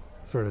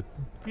 Sort of,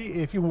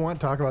 if you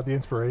want, talk about the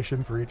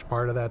inspiration for each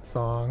part of that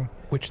song.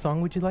 Which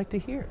song would you like to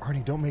hear?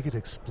 Arnie, don't make it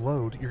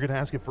explode. You're going to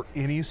ask it for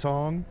any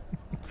song?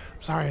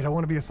 Sorry, I don't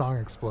want to be a song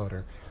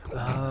exploder.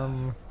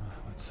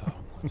 What song?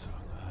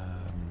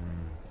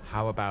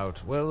 How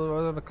about,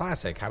 a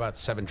classic. How about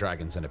 7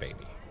 Dragons and a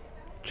Baby?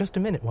 Just a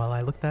minute while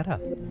I look that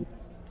up.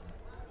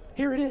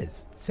 Here it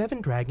is,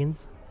 7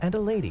 Dragons and a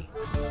Lady.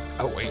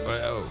 Oh, wait,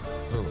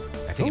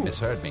 I think you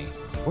misheard me.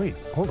 Wait,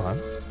 hold on.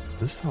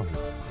 This song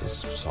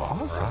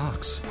awesome.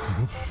 Rocks.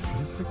 This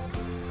is a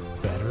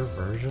better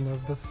version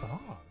of the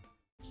song.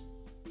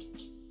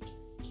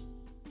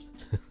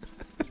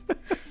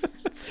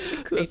 It's such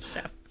a great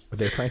show.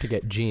 They're trying to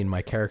get Gene,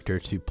 my character,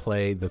 to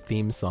play the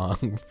theme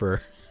song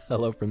for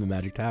Hello from the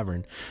Magic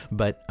Tavern,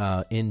 but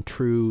in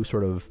true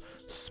sort of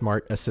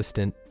smart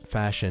assistant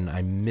fashion,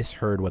 I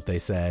misheard what they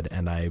said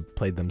and I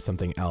played them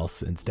something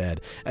else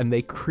instead. And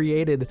they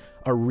created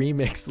a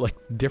remix, like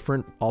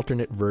different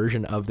alternate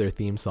version of their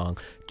theme song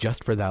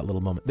just for that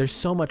little moment. There's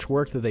so much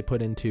work that they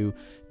put into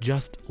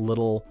just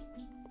little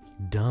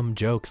dumb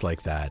jokes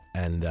like that,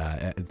 and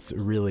it's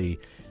really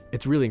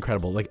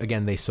incredible. Like,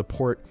 again, they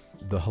support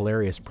the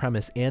hilarious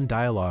premise and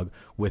dialogue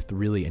with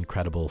really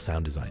incredible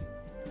sound design.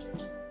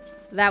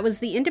 That was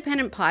the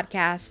independent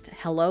podcast,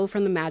 Hello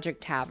from the Magic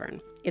Tavern.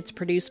 It's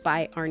produced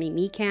by Arnie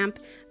Niekamp,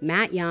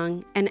 Matt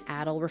Young, and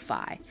Adil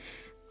Rafai.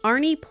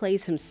 Arnie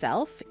plays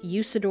himself,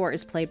 Usador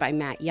is played by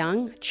Matt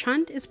Young,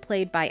 Chunt is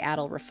played by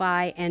Adil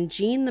Rafai, and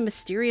Gene the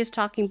Mysterious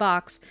Talking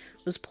Box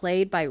was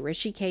played by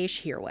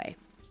Hrishikesh Hirway.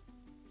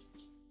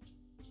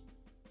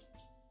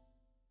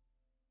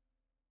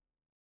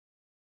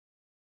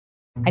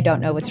 I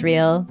don't know what's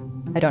real.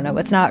 I don't know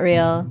what's not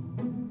real.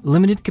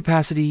 Limited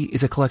Capacity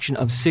is a collection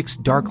of 6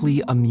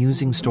 darkly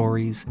amusing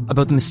stories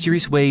about the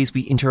mysterious ways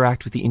we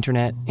interact with the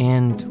internet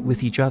and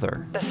with each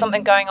other. There's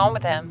something going on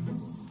with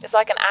him. It's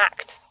like an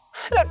act.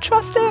 I don't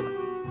trust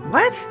him.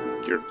 What?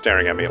 You're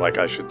staring at me like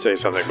I should say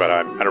something, but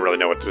I don't really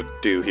know what to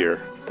do here.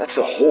 That's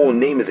the whole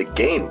name of the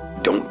game.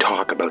 Don't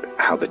talk about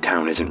how the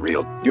town isn't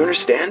real. You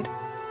understand?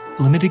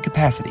 Limited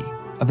Capacity.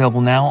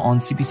 Available now on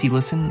CBC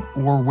Listen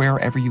or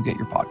wherever you get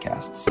your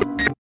podcasts.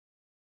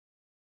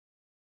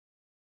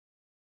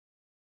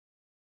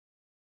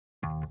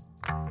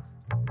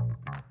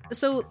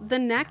 So the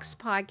next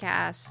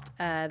podcast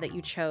that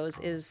you chose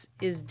is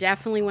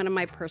definitely one of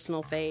my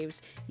personal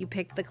faves. You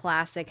picked the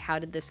classic How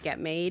Did This Get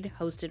Made,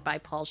 hosted by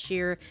Paul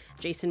Scheer,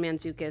 Jason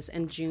Mantzoukas,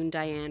 and June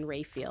Diane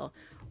Raphael.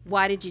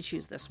 Why did you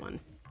choose this one?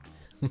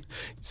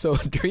 So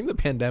during the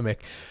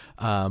pandemic,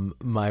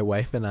 my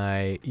wife and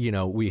I,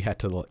 we had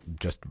to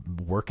just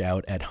work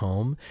out at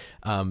home,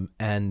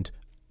 and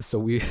so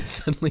we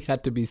suddenly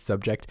had to be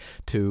subject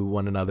to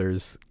one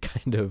another's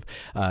kind of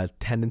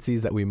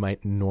tendencies that we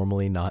might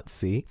normally not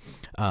see.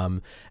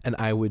 And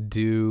I would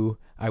do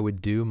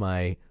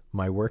my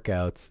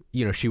workouts.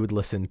 She would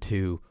listen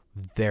to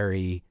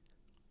very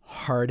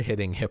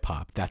hard-hitting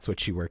hip-hop. That's what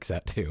she works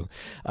at too.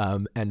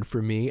 And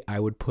for me,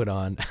 I would put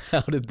on How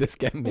Did This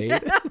Get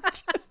Made?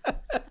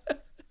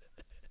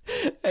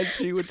 And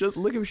she would just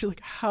look at me. She's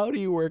like, how do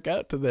you work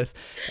out to this?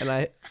 And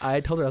I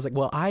told her, I was like,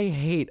 well, I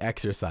hate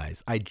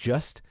exercise. I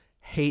just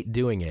hate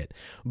doing it.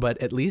 But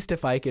at least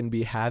if I can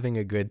be having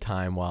a good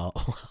time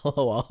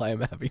while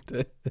I'm having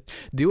to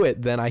do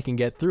it, then I can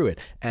get through it.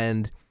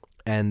 And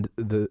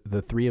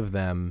the 3 of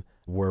them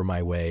were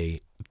my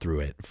way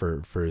through it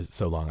for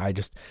so long.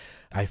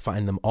 I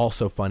find them all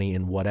so funny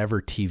in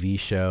whatever TV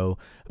show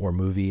or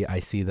movie I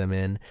see them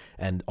in,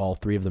 and all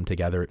 3 of them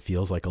together, it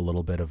feels like a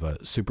little bit of a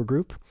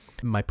supergroup.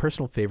 My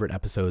personal favorite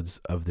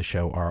episodes of the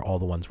show are all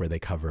the ones where they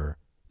cover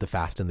the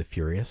Fast and the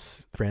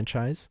Furious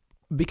franchise,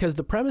 because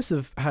the premise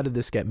of How Did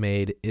This Get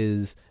Made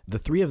is the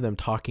 3 of them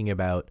talking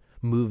about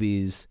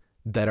movies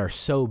that are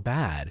so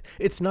bad.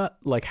 It's not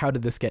like How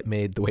Did This Get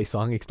Made the way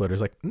Song Exploder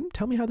is like,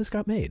 tell me how this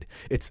got made.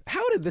 It's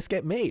how did this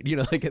get made?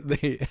 Like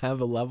they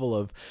have a level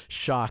of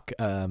shock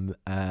and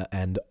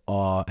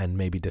awe and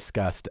maybe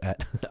disgust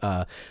at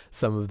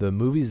some of the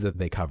movies that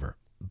they cover.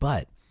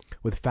 But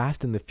with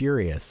Fast and the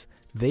Furious,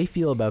 they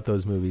feel about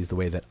those movies the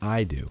way that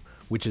I do,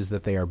 which is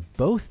that they are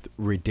both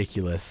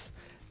ridiculous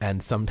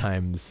and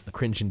sometimes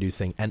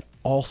cringe-inducing and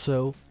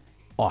also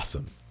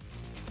awesome.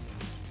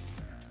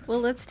 Well,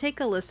 let's take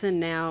a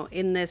listen now.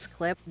 In this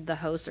clip, the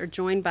hosts are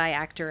joined by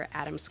actor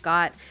Adam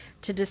Scott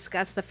to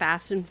discuss the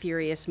Fast and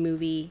Furious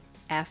movie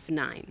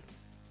F9.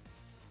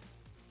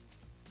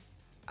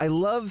 I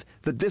love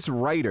that this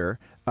writer,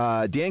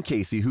 Dan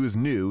Casey, who is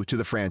new to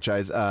the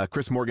franchise,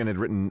 Chris Morgan had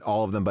written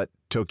all of them but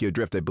Tokyo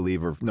Drift, I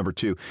believe, or number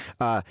 2.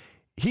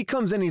 He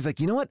comes in and he's like,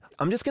 you know what?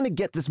 I'm just going to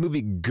get this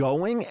movie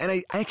going. And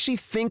I actually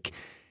think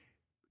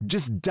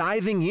just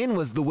diving in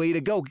was the way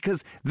to go,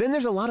 because then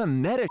there's a lot of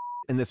meta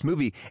in this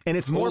movie, and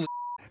it's more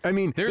I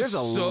mean, there's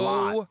a so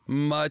lot.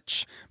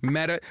 much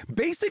meta.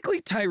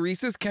 Basically,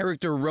 Tyrese's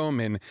character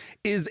Roman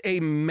is a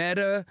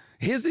meta.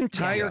 His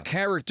entire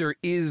character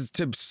is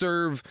to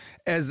serve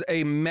as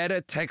a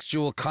meta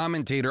textual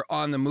commentator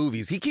on the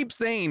movies. He keeps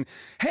saying,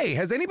 "Hey,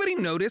 has anybody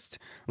noticed?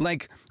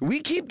 Like,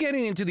 we keep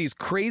getting into these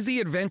crazy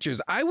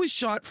adventures. I was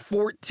shot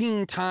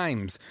 14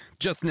 times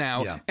just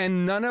now,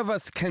 and none of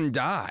us can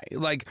die.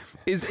 Like,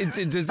 does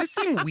this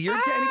seem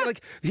weird to anybody?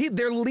 Like,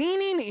 they're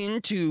leaning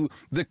into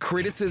the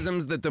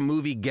criticisms that the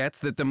movie gets,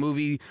 that the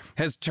movie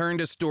has turned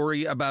a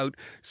story about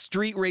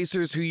street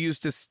racers who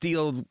used to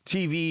steal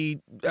TV,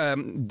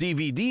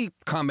 DVD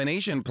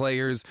combination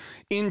players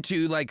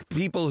into like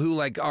people who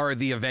like are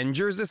the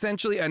Avengers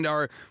essentially and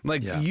are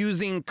like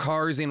using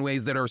cars in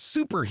ways that are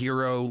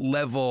superhero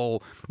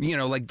level, you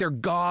know, like they're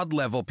God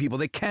level people.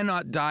 They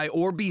cannot die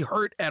or be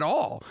hurt at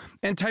all.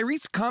 And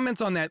Tyrese comments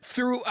on that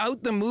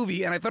throughout the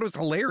movie, and I thought it was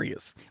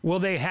hilarious. Well,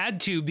 they had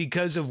to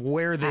because of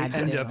where they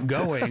end up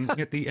going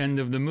at the end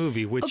of the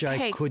movie, which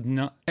I could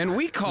not. And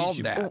we called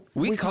that.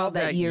 We called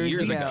that years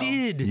ago. We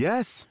did.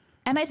 Yes.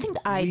 And I think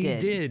I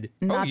did.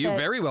 Oh, you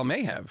very well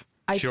may have.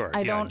 I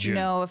don't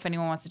know if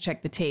anyone wants to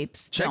check the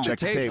tapes. Check the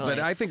tapes, but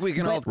I think we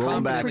can all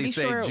confidently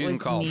say June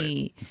called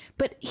it.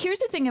 But here's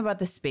the thing about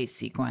the space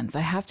sequence. I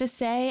have to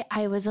say,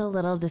 I was a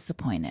little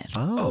disappointed.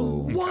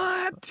 Oh.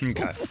 What?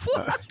 Okay.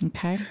 What?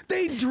 Okay.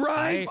 They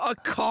drive a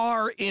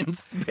car in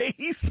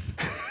space.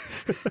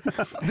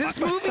 This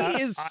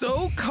movie is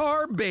so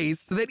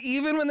car-based that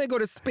even when they go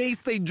to space,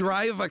 they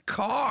drive a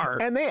car.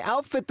 And they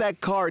outfit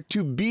that car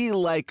to be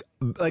like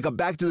a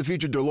Back to the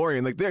Future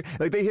DeLorean.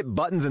 Like they hit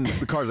buttons and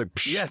the car's like,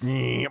 yes.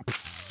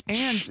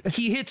 And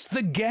he hits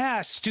the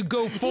gas to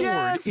go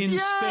forward in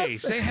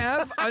space. They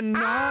have a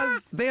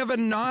NOS. They have a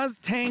NOS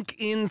tank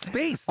in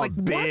space. Like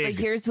big. But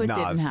here's what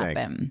didn't NOS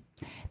happen.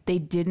 They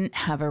didn't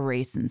have a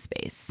race in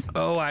space.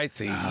 Oh, I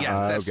see. Yes,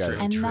 that's true.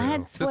 And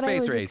that's the what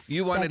space I was race.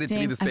 You wanted it to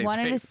be the space race. I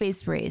wanted a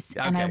space race.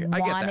 Okay, and I I get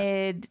that.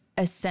 wanted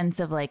a sense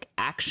of like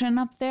action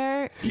up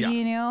there,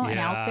 you know, and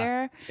out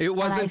there. It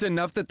wasn't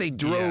enough that they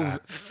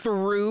drove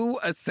through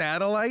a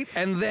satellite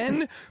and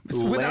then,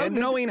 without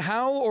knowing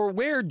how or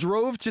where,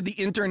 drove to the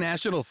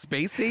International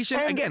Space Station.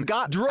 And again,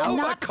 drove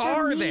a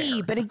car for me,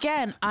 there. But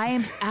again, I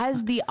am,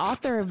 as the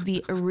author of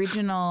the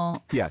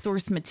original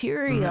source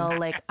material,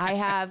 like I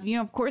have, you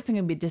know, of course I'm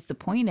going to be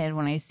disappointed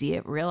when I see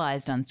it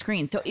realized on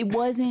screen. So it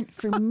wasn't,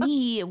 for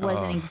me, it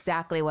wasn't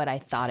exactly what I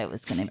thought it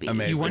was going to be.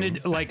 You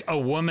wanted like a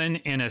woman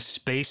in a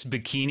space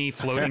bikini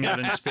floating out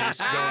in space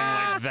going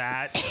like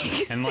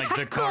that and like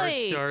the car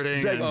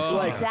starting.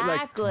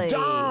 Exactly. Like,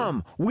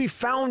 Dom, we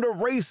found a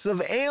race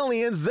of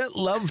aliens that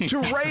love to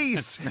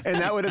race.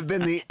 And that would have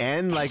been the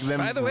end, like them.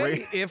 By the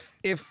way,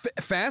 if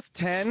Fast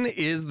 10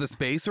 is the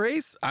space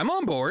race, I'm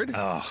on board.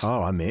 Oh,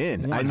 I'm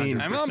in. 100%. I mean,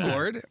 I'm on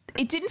board.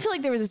 It didn't feel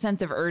like there was a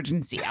sense of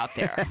urgency out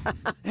there.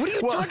 What are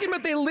you talking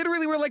about? They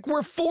literally were like,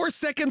 we're 4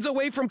 seconds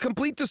away from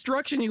complete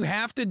destruction. You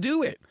have to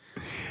do it.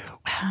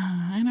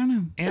 I don't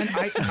know. And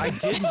I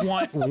did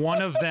want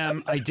one of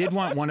them. I did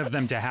want one of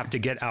them to have to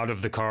get out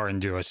of the car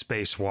and do a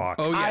spacewalk.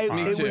 Oh yes,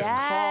 me too. It was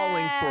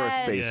calling for a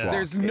spacewalk.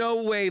 There's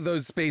no way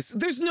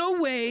There's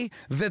no way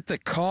that the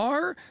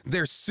car,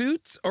 their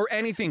suits, or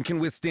anything can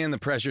withstand the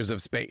pressures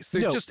of space.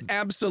 There's just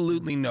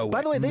absolutely no way.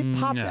 By the way, they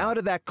popped out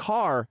of that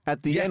car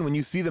at the end when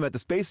you see them at the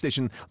space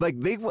station, like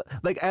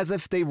as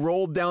if they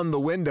rolled down the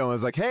window and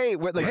was like, "Hey,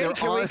 hey,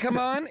 can we come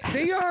on?"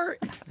 They're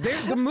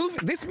the movie.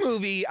 This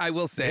movie, I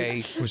will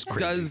say,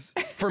 does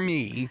for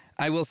me.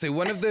 I will say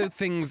one of the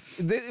things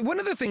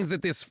that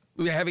this,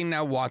 having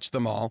now watched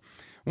them all,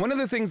 one of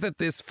the things that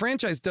this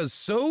franchise does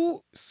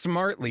so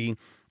smartly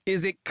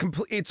is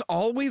it's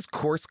always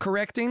course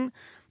correcting.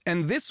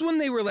 And this one,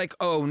 they were like,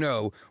 oh,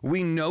 no,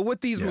 we know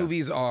what these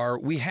movies are.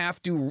 We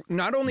have to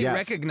not only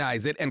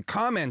recognize it and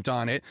comment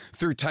on it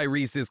through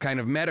Tyrese's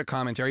kind of meta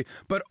commentary,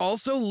 but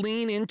also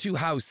lean into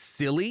how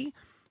silly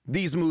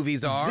these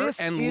movies are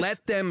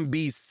let them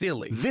be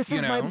silly. This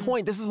is my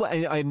point. This is what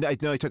I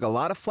know. I took a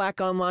lot of flack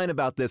online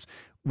about this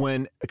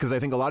because I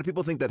think a lot of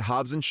people think that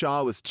Hobbs and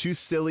Shaw was too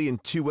silly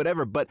and too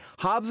whatever. But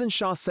Hobbs and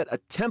Shaw set a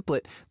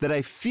template that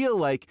I feel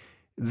like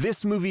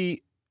this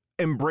movie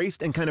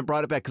embraced and kind of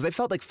brought it back, because I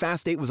felt like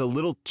Fast 8 was a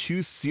little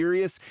too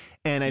serious,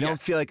 and I don't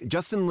feel like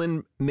Justin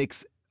Lin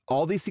makes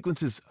all these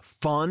sequences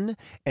fun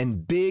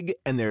and big,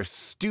 and they're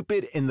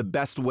stupid in the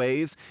best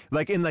ways.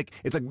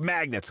 It's like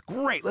magnets.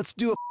 Great, let's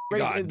do a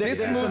God,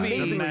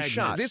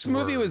 this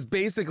movie was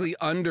basically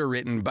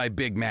underwritten by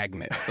Big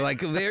Magnet.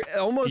 Like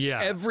almost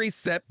every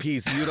set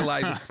piece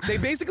utilizes. They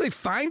basically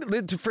find,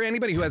 for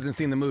anybody who hasn't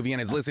seen the movie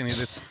and is listening to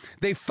this,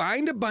 they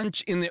find a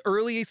bunch in the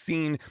early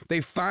scene. They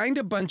find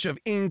a bunch of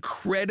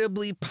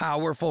incredibly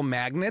powerful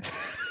magnets,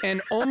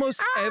 and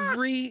almost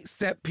every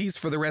set piece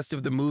for the rest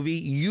of the movie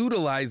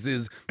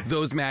utilizes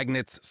those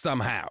magnets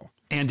somehow.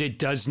 And it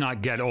does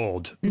not get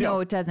old. No,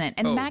 it doesn't.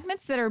 And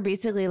magnets that are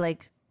basically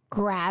like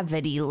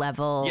gravity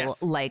level,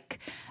 like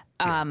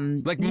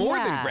more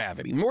than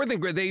gravity,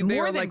 they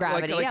are like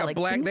a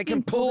black. They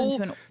can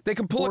pull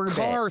a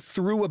car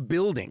through a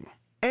building.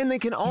 And they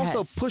can also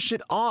Yes. push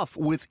it off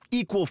with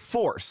equal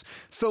force.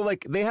 So,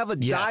 like, they have a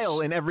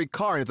dial in every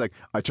car, and it's like,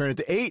 I turn it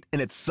to 8,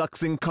 and it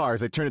sucks in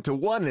cars. I turn it to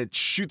 1, and it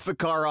shoots the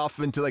car off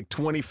into, like,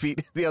 20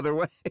 feet the other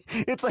way.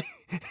 It's like,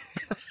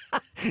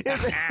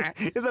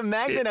 the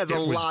magnet has a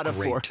lot of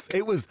force.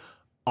 It was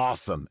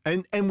awesome.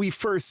 And we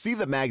first see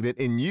the magnet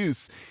in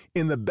use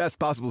in the best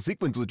possible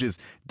sequence, which is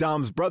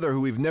Dom's brother,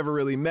 who we've never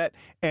really met.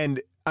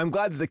 And I'm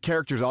glad that the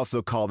characters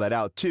also call that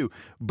out, too.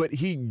 But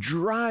he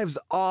drives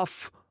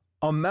off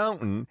a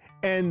mountain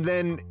and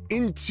then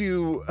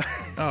into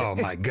oh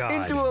my god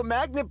into a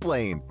magnet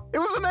plane. It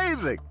was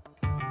amazing.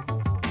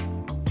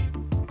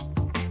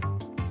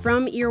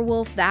 From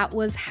Earwolf, that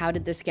was How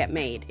Did This Get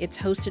Made? It's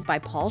hosted by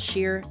Paul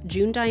Scheer,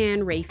 June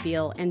Diane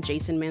Raphael, and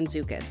Jason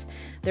Mantzoukas.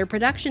 Their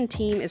production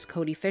team is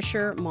Cody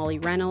Fisher, Molly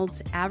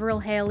Reynolds,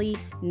 Avril Haley,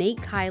 Nate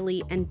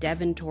Kiley, and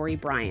Devin Torrey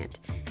Bryant.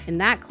 In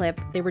that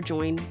clip, they were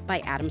joined by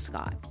Adam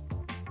Scott.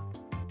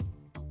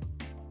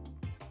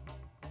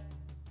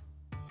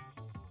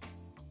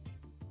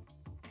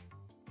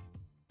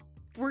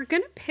 We're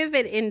going to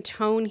pivot in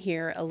tone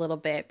here a little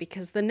bit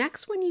because the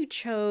next one you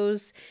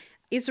chose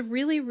is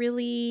really,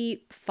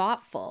 really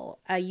thoughtful.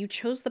 You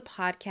chose the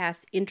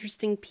podcast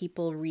Interesting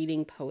People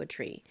Reading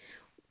Poetry.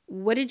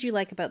 What did you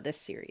like about this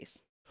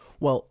series?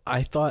 Well,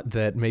 I thought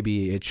that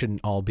maybe it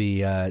shouldn't all be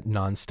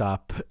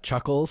nonstop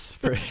chuckles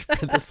for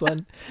this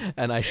one,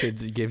 and I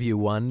should give you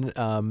one,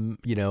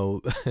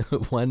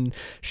 one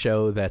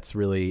show that's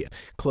really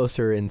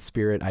closer in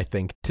spirit, I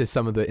think, to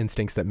some of the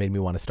instincts that made me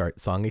want to start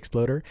Song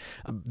Exploder.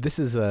 This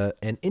is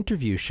an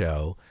interview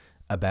show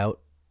about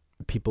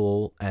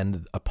people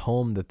and a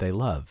poem that they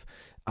love.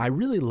 I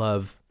really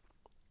love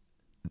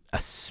a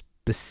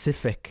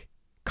specific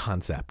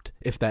concept,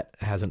 if that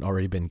hasn't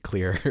already been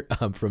clear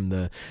from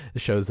the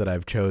shows that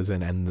I've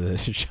chosen and the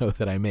show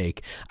that I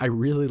make. I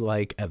really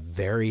like a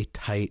very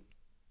tight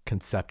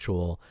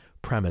conceptual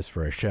premise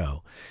for a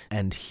show.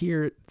 And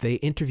here they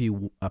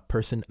interview a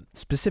person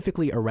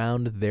specifically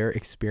around their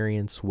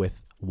experience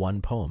with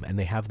one poem, and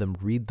they have them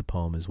read the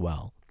poem as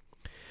well.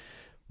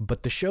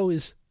 But the show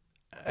is,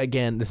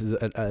 again, this is,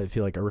 I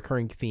feel like, a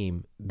recurring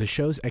theme. The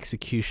show's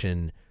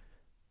execution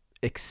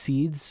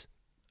exceeds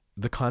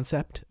the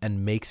concept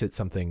and makes it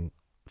something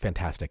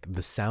fantastic.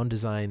 The sound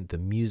design, the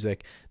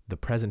music, the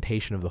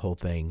presentation of the whole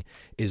thing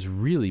is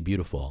really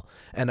beautiful.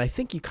 And I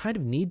think you kind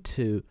of need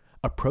to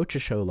approach a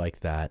show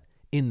like that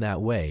in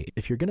that way.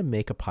 If you're going to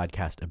make a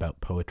podcast about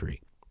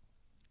poetry,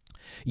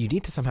 you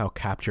need to somehow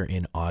capture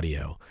in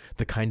audio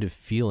the kind of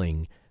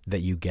feeling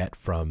that you get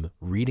from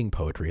reading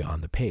poetry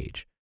on the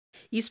page.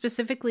 You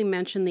specifically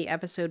mentioned the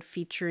episode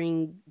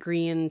featuring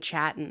Grian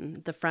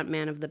Chatton, the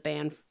frontman of the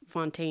band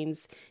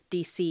Fontaines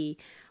DC.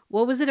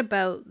 What was it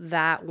about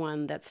that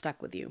one that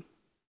stuck with you?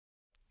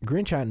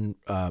 Grian Chatton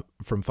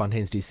from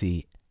Fontaines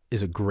DC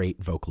is a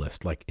great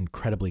vocalist, like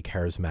incredibly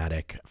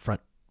charismatic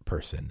front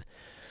person.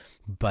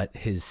 But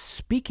his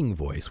speaking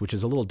voice, which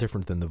is a little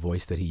different than the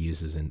voice that he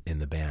uses in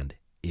the band,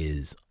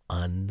 is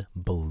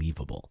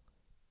unbelievable.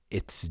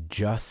 It's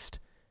just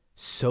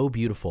so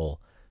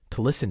beautiful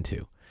to listen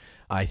to.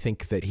 I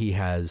think that he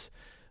has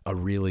a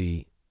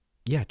really,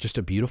 just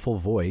a beautiful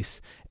voice,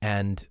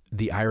 and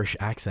the Irish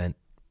accent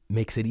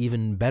makes it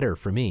even better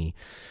for me.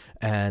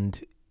 And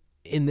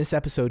in this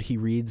episode, he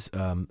reads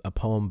a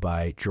poem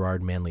by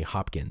Gerard Manley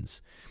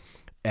Hopkins,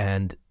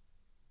 and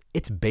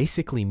it's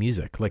basically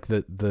music. Like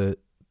the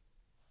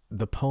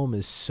poem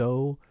is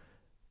so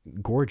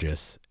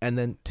gorgeous, and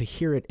then to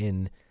hear it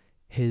in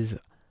his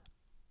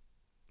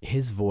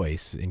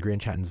voice, in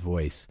Grian Chatton's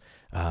voice,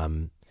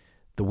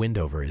 The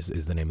Windover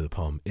is the name of the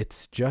poem.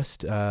 It's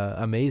just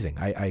amazing.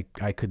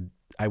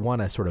 I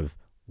want to sort of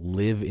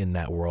live in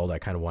that world. I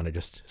kind of want to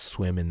just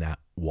swim in that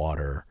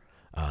water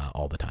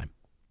all the time.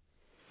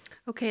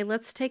 Okay,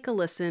 let's take a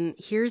listen.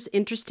 Here's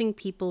Interesting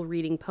People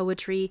Reading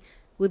Poetry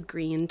with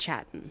Grian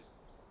Chatton.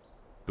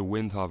 The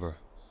Windhover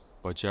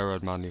by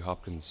Gerard Manley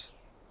Hopkins.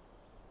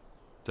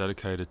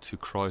 Dedicated to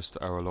Christ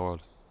our Lord.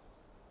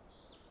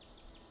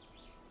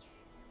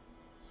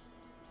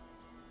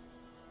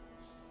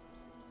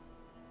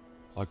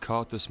 I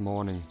caught this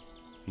morning,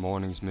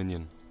 morning's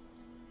minion,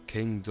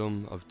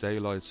 kingdom of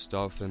daylight's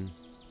dolphin,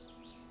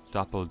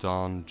 dapple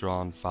dawn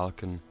drawn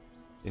falcon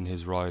in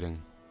his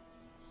riding,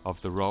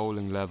 of the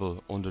rolling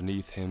level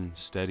underneath him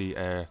steady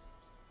air,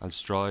 and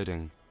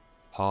striding,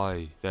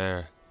 high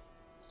there,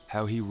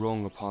 how he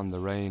rung upon the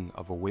rein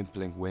of a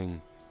wimpling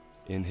wing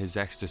in his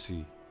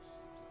ecstasy,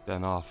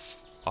 then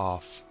off,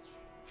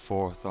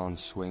 forth on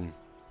swing.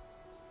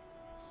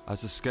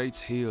 As the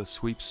skate's heel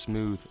sweeps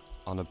smooth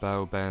on a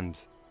bow bend,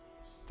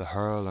 the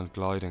hurl and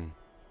gliding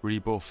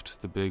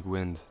rebuffed the big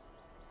wind,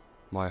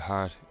 my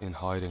heart in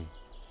hiding.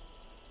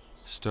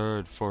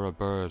 Stirred for a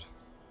bird,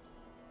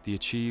 the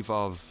achieve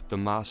of, the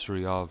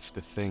mastery of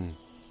the thing.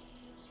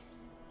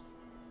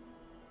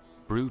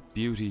 Brute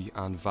beauty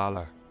and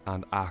valour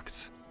and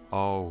act,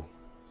 oh,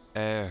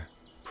 air,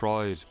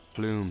 pride,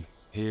 plume,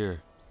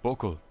 here,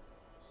 buckle.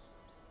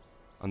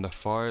 And the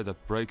fire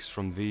that breaks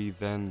from thee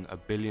then a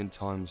billion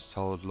times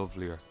told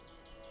lovelier,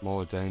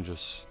 more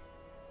dangerous,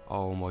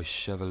 Oh, my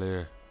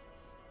chevalier.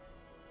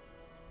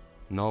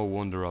 No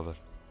wonder of it.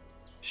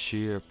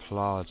 Sheer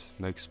plod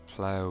makes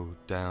plough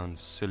down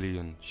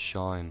Cillian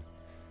shine,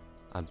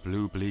 and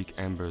blue bleak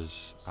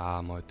embers,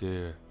 ah, my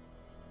dear,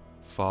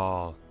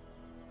 fall,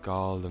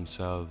 gall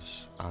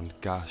themselves, and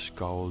gash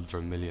gold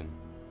vermilion.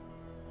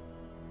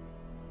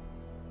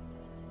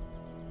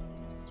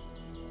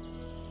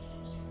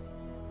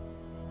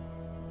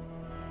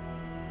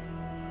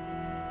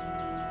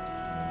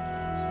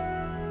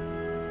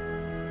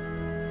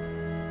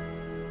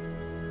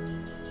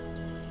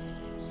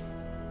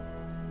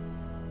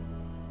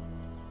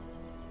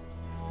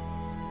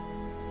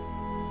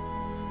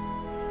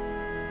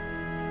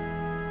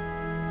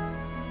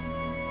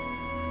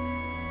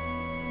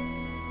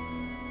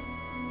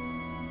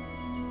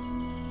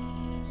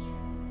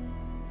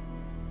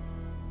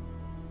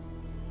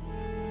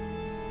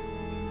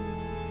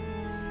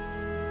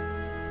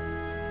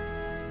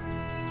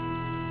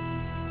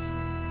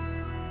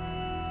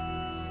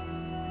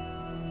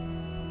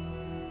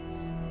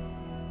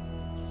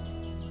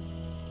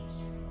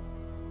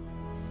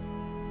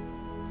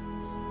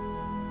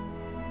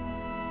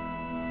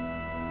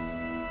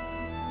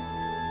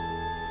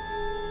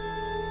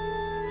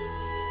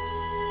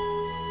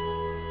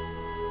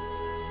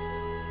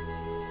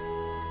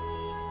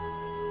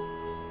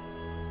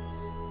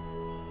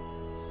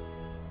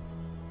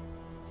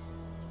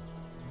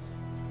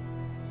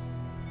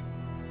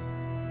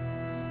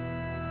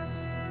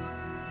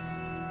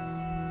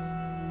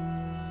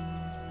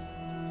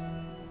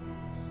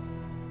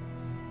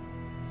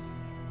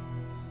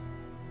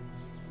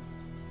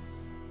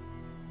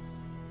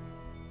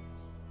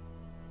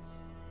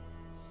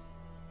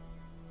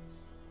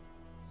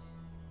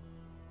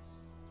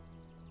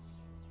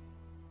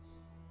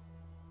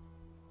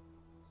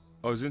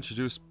 I was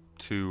introduced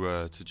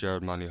to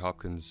Gerard Manley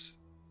Hopkins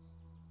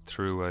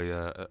through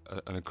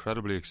an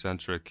incredibly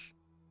eccentric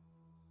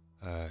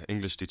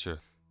English teacher.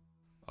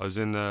 I was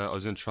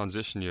in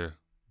transition year,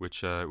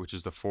 which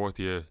is the fourth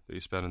year that you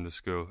spend in the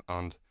school,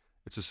 and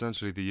it's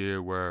essentially the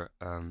year where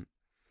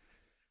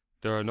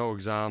there are no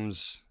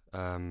exams.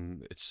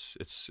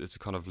 It's a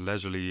kind of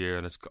leisurely year,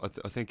 and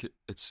I think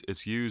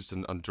it's used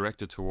and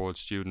directed towards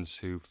students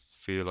who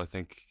feel, I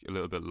think, a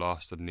little bit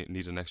lost and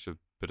need an extra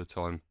bit of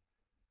time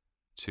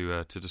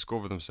to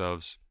discover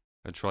themselves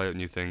and try out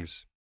new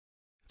things.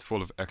 It's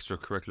full of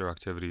extracurricular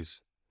activities,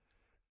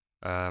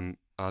 and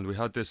we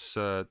had this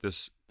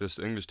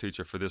English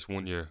teacher for this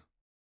 1 year,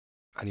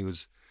 and he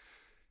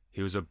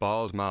was a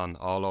bald man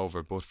all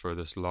over, but for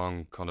this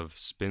long kind of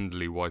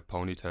spindly white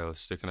ponytail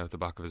sticking out the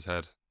back of his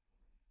head,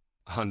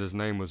 and his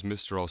name was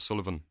Mr.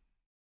 O'Sullivan.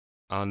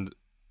 And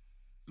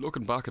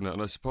looking back on it,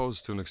 and I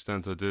suppose to an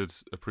extent I did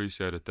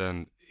appreciate it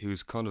then, he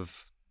was kind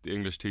of the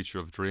English teacher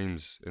of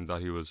dreams, in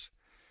that he was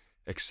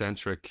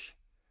eccentric,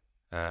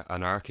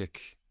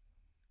 anarchic,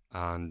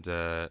 and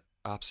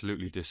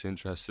absolutely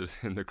disinterested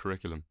in the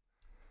curriculum.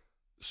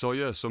 So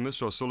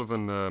Mr.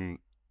 O'Sullivan,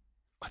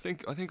 I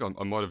think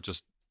I might have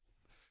just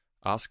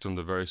asked him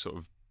the very sort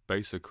of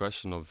basic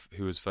question of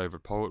who his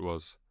favourite poet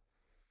was.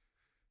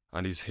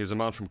 And he's a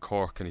man from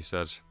Cork, and he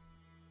said,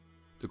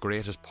 "The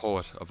greatest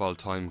poet of all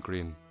time,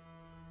 Green,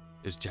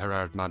 is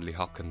Gerard Manley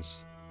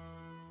Hopkins."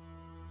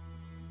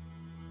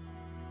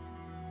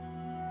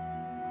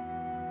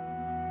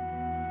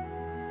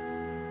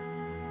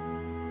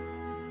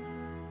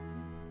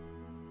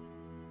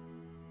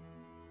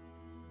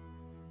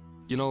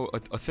 You know,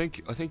 I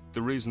think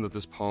the reason that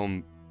this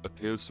poem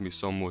appeals to me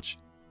so much,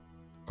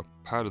 or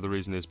part of the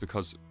reason, is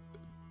because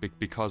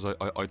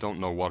I don't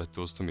know what it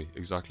does to me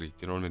exactly. Do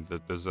you know what I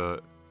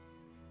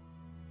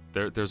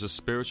mean? There's a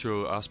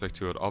spiritual aspect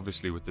to it,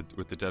 obviously, with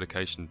the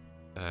dedication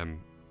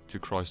to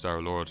Christ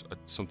our Lord.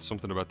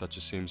 Something about that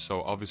just seems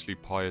so obviously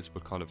pious,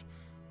 but kind of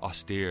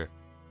austere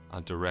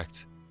and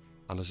direct,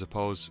 and I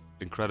suppose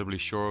incredibly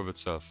sure of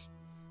itself.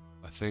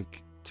 I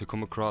think to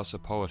come across a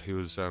poet who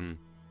is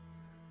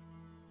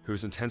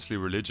intensely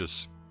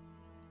religious.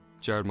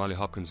 Gerard Manley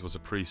Hopkins was a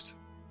priest.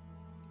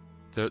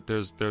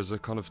 There's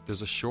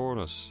a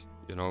sureness,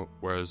 you know,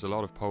 whereas a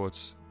lot of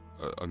poets,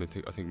 I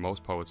think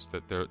most poets,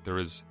 that there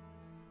is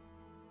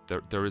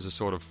a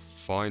sort of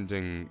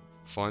finding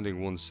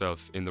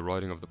oneself in the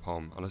writing of the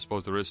poem, and I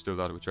suppose there is still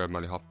that with Gerard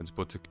Manley Hopkins.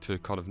 But to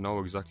kind of know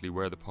exactly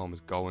where the poem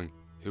is going,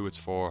 who it's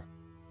for,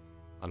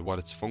 and what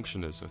its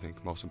function is, I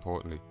think most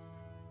importantly,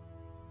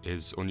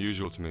 is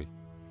unusual to me.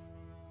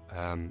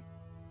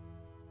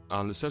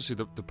 And essentially,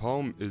 the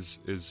poem is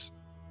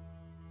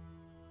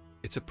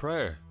it's a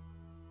prayer.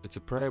 It's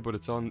a prayer, but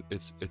it's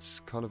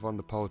kind of on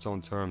the poet's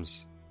own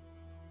terms.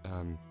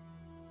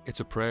 It's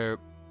a prayer,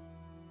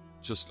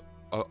 just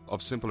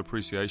of simple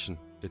appreciation.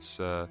 It's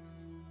an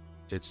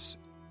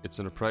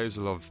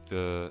appraisal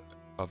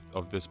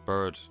of this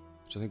bird,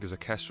 which I think is a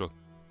kestrel,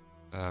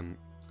 and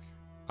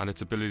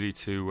its ability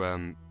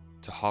to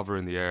hover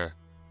in the air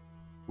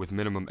with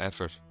minimum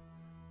effort.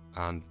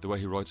 And the way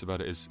he writes about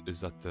it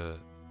is that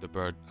the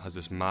bird has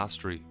this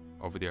mastery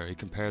over the air. He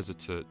compares it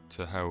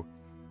to how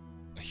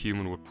a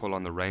human would pull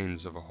on the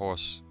reins of a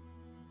horse.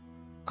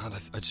 And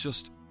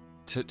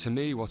to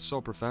me, what's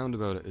so profound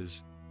about it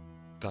is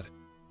that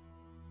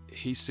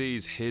he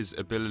sees his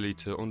ability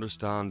to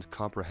understand,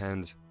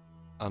 comprehend,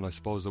 and I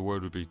suppose the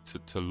word would be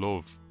to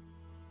love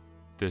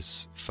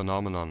this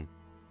phenomenon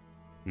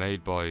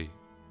made by,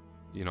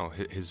 you know,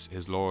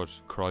 his Lord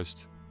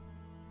Christ.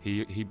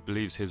 He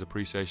believes his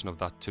appreciation of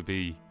that to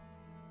be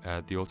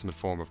the ultimate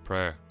form of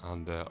prayer,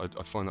 and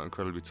I find that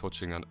incredibly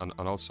touching, and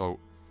also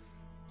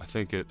I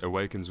think it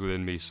awakens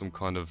within me some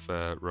kind of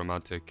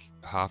romantic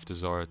half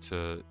desire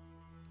to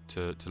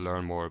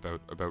learn more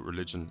about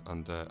religion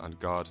and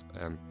God,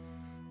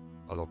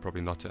 although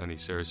probably not to any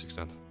serious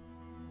extent.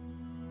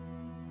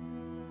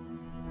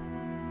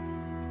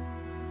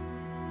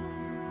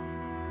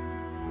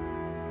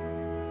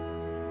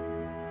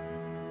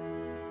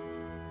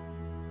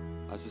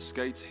 As the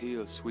skate's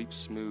heel sweeps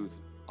smooth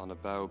on a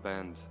bow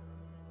bend,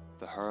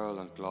 the hurl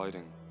and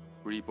gliding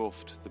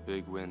rebuffed the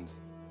big wind,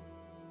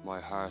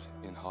 my heart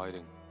in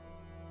hiding,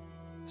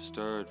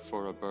 stirred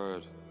for a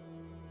bird,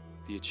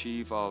 the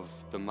achieve of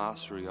the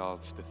mastery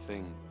of the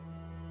thing.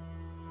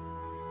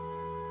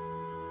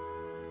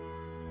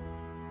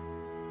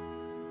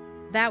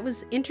 That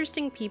was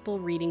Interesting People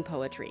Reading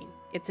Poetry.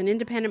 It's an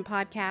independent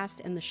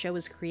podcast, and the show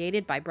is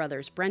created by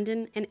brothers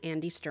Brendan and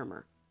Andy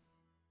Sturmer.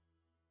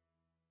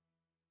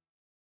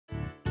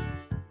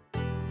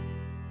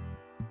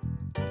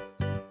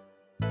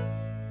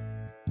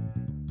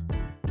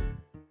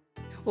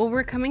 Well,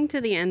 we're coming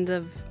to the end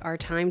of our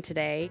time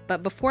today,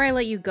 but before I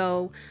let you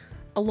go,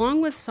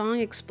 along with Song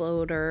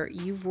Exploder,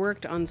 you've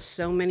worked on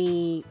so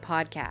many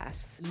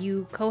podcasts.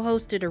 You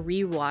co-hosted a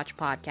rewatch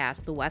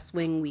podcast, The West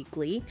Wing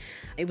Weekly.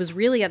 It was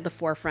really at the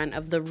forefront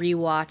of the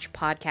rewatch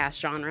podcast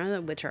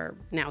genre, which are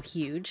now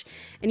huge.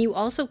 And you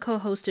also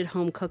co-hosted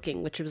Home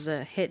Cooking, which was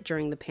a hit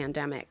during the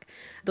pandemic.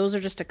 Those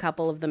are just a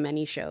couple of the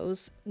many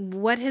shows.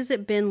 What has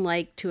it been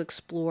like to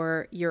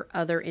explore your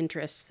other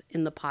interests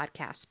in the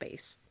podcast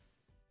space?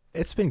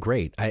 It's been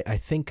great. I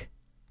think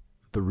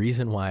the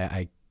reason why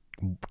I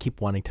keep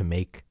wanting to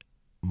make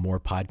more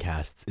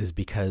podcasts is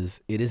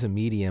because it is a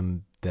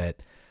medium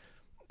that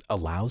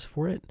allows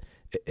for it,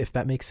 if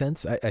that makes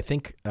sense. I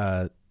think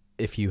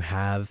if you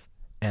have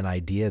an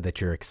idea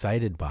that you're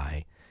excited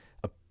by,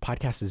 a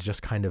podcast is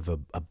just kind of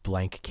a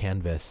blank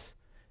canvas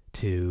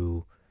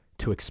to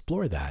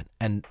explore that.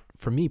 And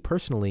for me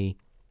personally,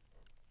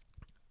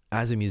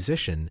 as a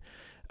musician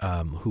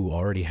who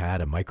already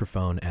had a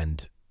microphone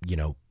and, you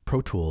know, Pro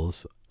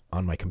Tools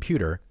on my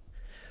computer,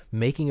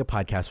 making a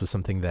podcast was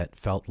something that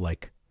felt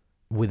like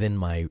within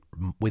my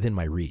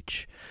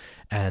reach.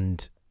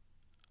 And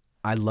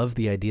I love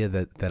the idea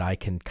that I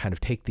can kind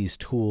of take these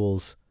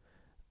tools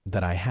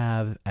that I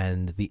have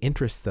and the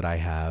interests that I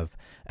have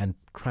and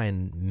try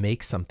and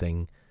make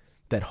something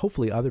that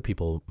hopefully other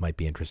people might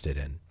be interested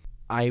in.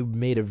 I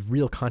made a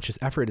real conscious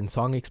effort in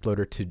Song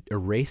Exploder to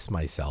erase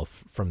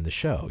myself from the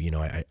show. You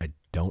know, I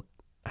don't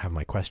have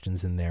my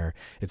questions in there.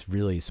 It's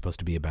really supposed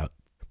to be about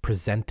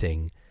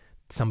presenting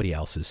somebody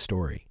else's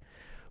story.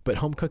 But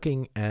Home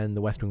Cooking and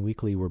The West Wing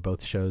Weekly were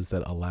both shows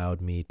that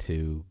allowed me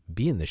to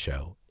be in the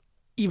show.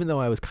 Even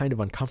though I was kind of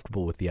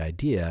uncomfortable with the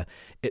idea,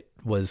 it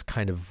was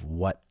kind of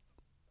what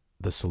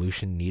the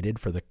solution needed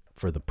for the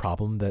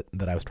problem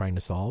that I was trying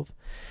to solve.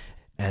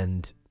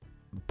 And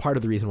part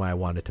of the reason why I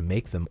wanted to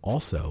make them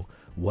also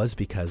was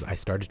because I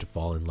started to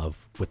fall in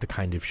love with the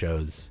kind of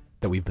shows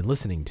that we've been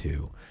listening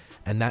to.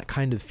 And that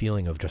kind of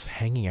feeling of just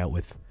hanging out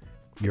with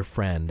your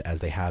friend as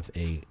they have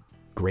a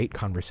great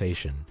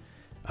conversation.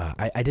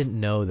 I didn't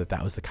know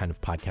that was the kind of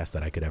podcast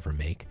that I could ever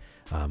make,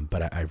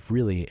 but I've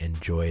really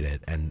enjoyed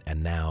it. And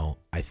now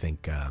I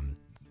think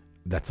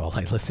that's all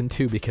I listen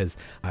to because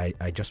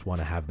I just want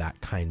to have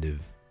that kind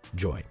of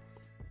joy.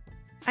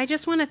 I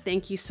just want to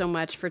thank you so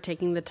much for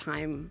taking the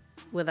time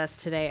with us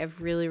today.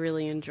 I've really,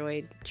 really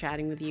enjoyed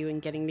chatting with you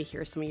and getting to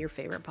hear some of your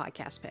favorite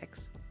podcast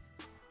picks.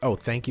 Oh,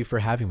 thank you for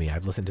having me.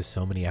 I've listened to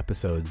so many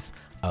episodes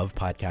of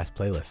Podcast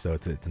Playlist, so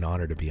it's an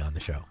honor to be on the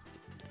show.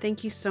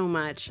 Thank you so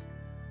much.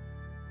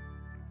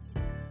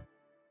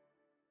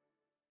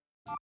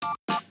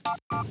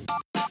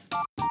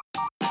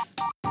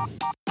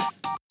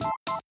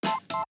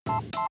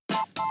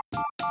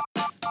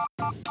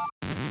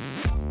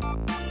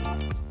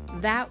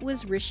 That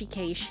was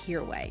Hrishikesh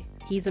Hirway.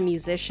 He's a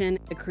musician,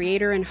 a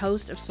creator and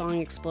host of Song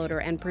Exploder,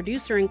 and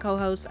producer and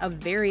co-host of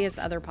various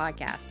other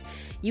podcasts.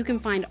 You can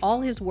find all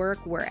his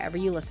work wherever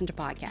you listen to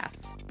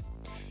podcasts.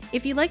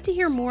 If you'd like to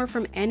hear more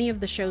from any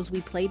of the shows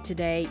we played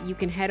today, you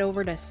can head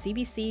over to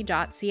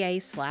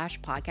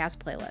cbc.ca/podcast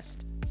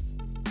playlist.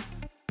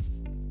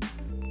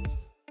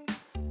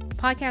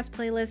 Podcast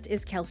Playlist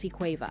is Kelsey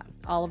Cueva,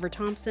 Oliver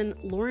Thompson,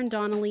 Lauren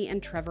Donnelly,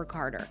 and Trevor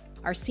Carter.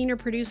 Our senior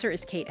producer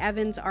is Kate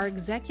Evans. Our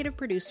executive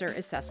producer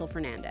is Cecil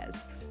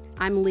Fernandez.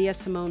 I'm Leah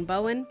Simone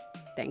Bowen.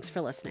 Thanks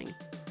for listening.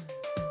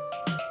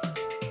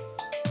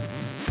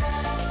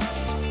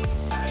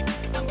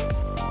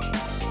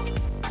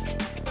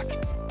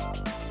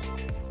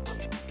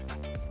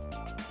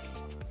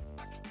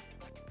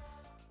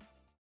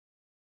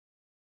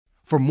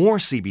 For more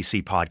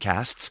CBC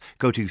podcasts,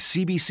 go to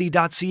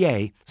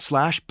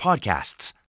cbc.ca/podcasts.